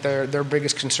 I think their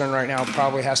biggest concern right now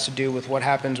probably has to do with what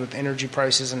happens with energy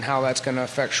prices and how that's going to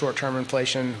affect short-term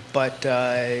inflation. But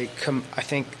I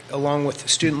think along with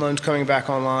student loans coming back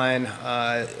online,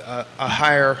 a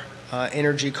higher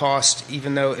Energy cost,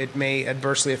 even though it may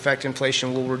adversely affect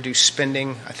inflation, will reduce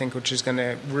spending, I think, which is going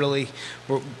to really,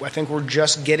 I think we're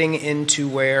just getting into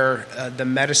where the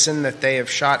medicine that they have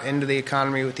shot into the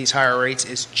economy with these higher rates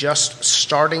is just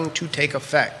starting to take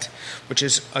effect, which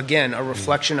is, again, a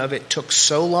reflection of it took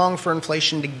so long for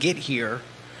inflation to get here.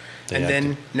 And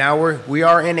then now we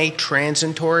are in a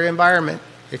transitory environment,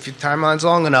 if your timeline's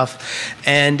long enough.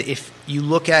 And if you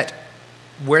look at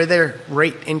where their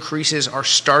rate increases are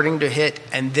starting to hit,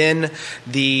 and then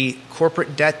the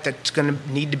corporate debt that's going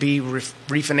to need to be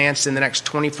refinanced in the next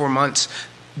 24 months,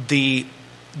 the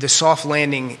soft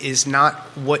landing is not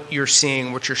what you're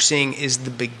seeing. What you're seeing is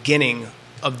the beginning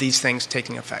of these things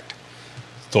taking effect.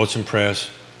 Thoughts and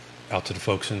prayers out to the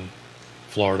folks in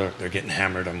Florida. They're getting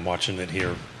hammered. I'm watching it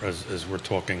here as we're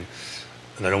talking,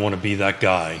 and I don't want to be that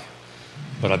guy,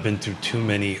 but I've been through too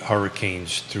many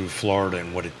hurricanes through Florida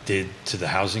and what it did to the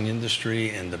housing industry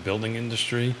and the building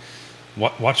industry.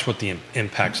 Watch what the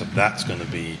impacts of that's going to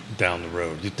be down the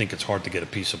road. You think it's hard to get a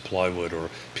piece of plywood or a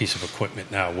piece of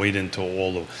equipment now. Wait until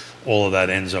all of that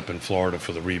ends up in Florida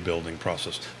for the rebuilding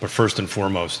process. But first and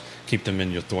foremost, keep them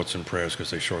in your thoughts and prayers because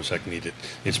they sure as heck need it.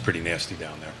 It's pretty nasty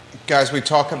down there. Guys, we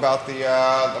talk about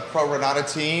the Pro Renata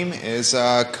team is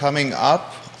coming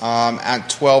up at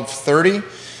 12:30.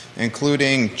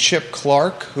 Including Chip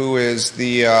Clark, who is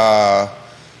the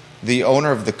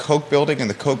owner of the Coke building and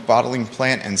the Coke bottling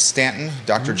plant in Stanton.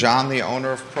 Dr. John, the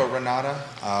owner of Pro Renata,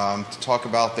 to talk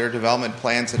about their development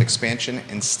plans and expansion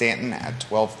in Stanton at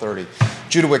 12:30.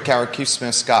 Judah Wittgauer, Keith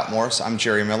Smith, Scott Morris. I'm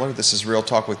Jerry Miller. This is Real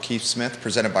Talk with Keith Smith,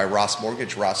 presented by Ross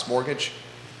Mortgage. Ross Mortgage,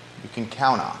 you can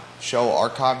count on. Show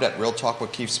archived at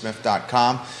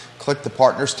realtalkwithkeithsmith.com. Click the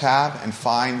Partners tab and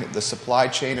find the supply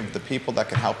chain of the people that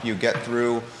can help you get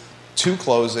through to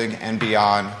closing and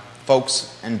beyond,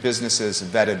 folks and businesses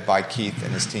vetted by Keith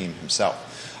and his team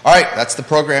himself. All right, that's the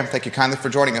program. Thank you kindly for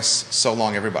joining us. So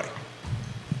long, everybody.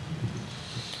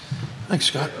 Thanks,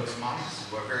 Scott. Those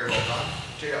mommies were very well done.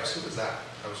 J-Ups, who was that?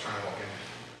 I was trying to walk in.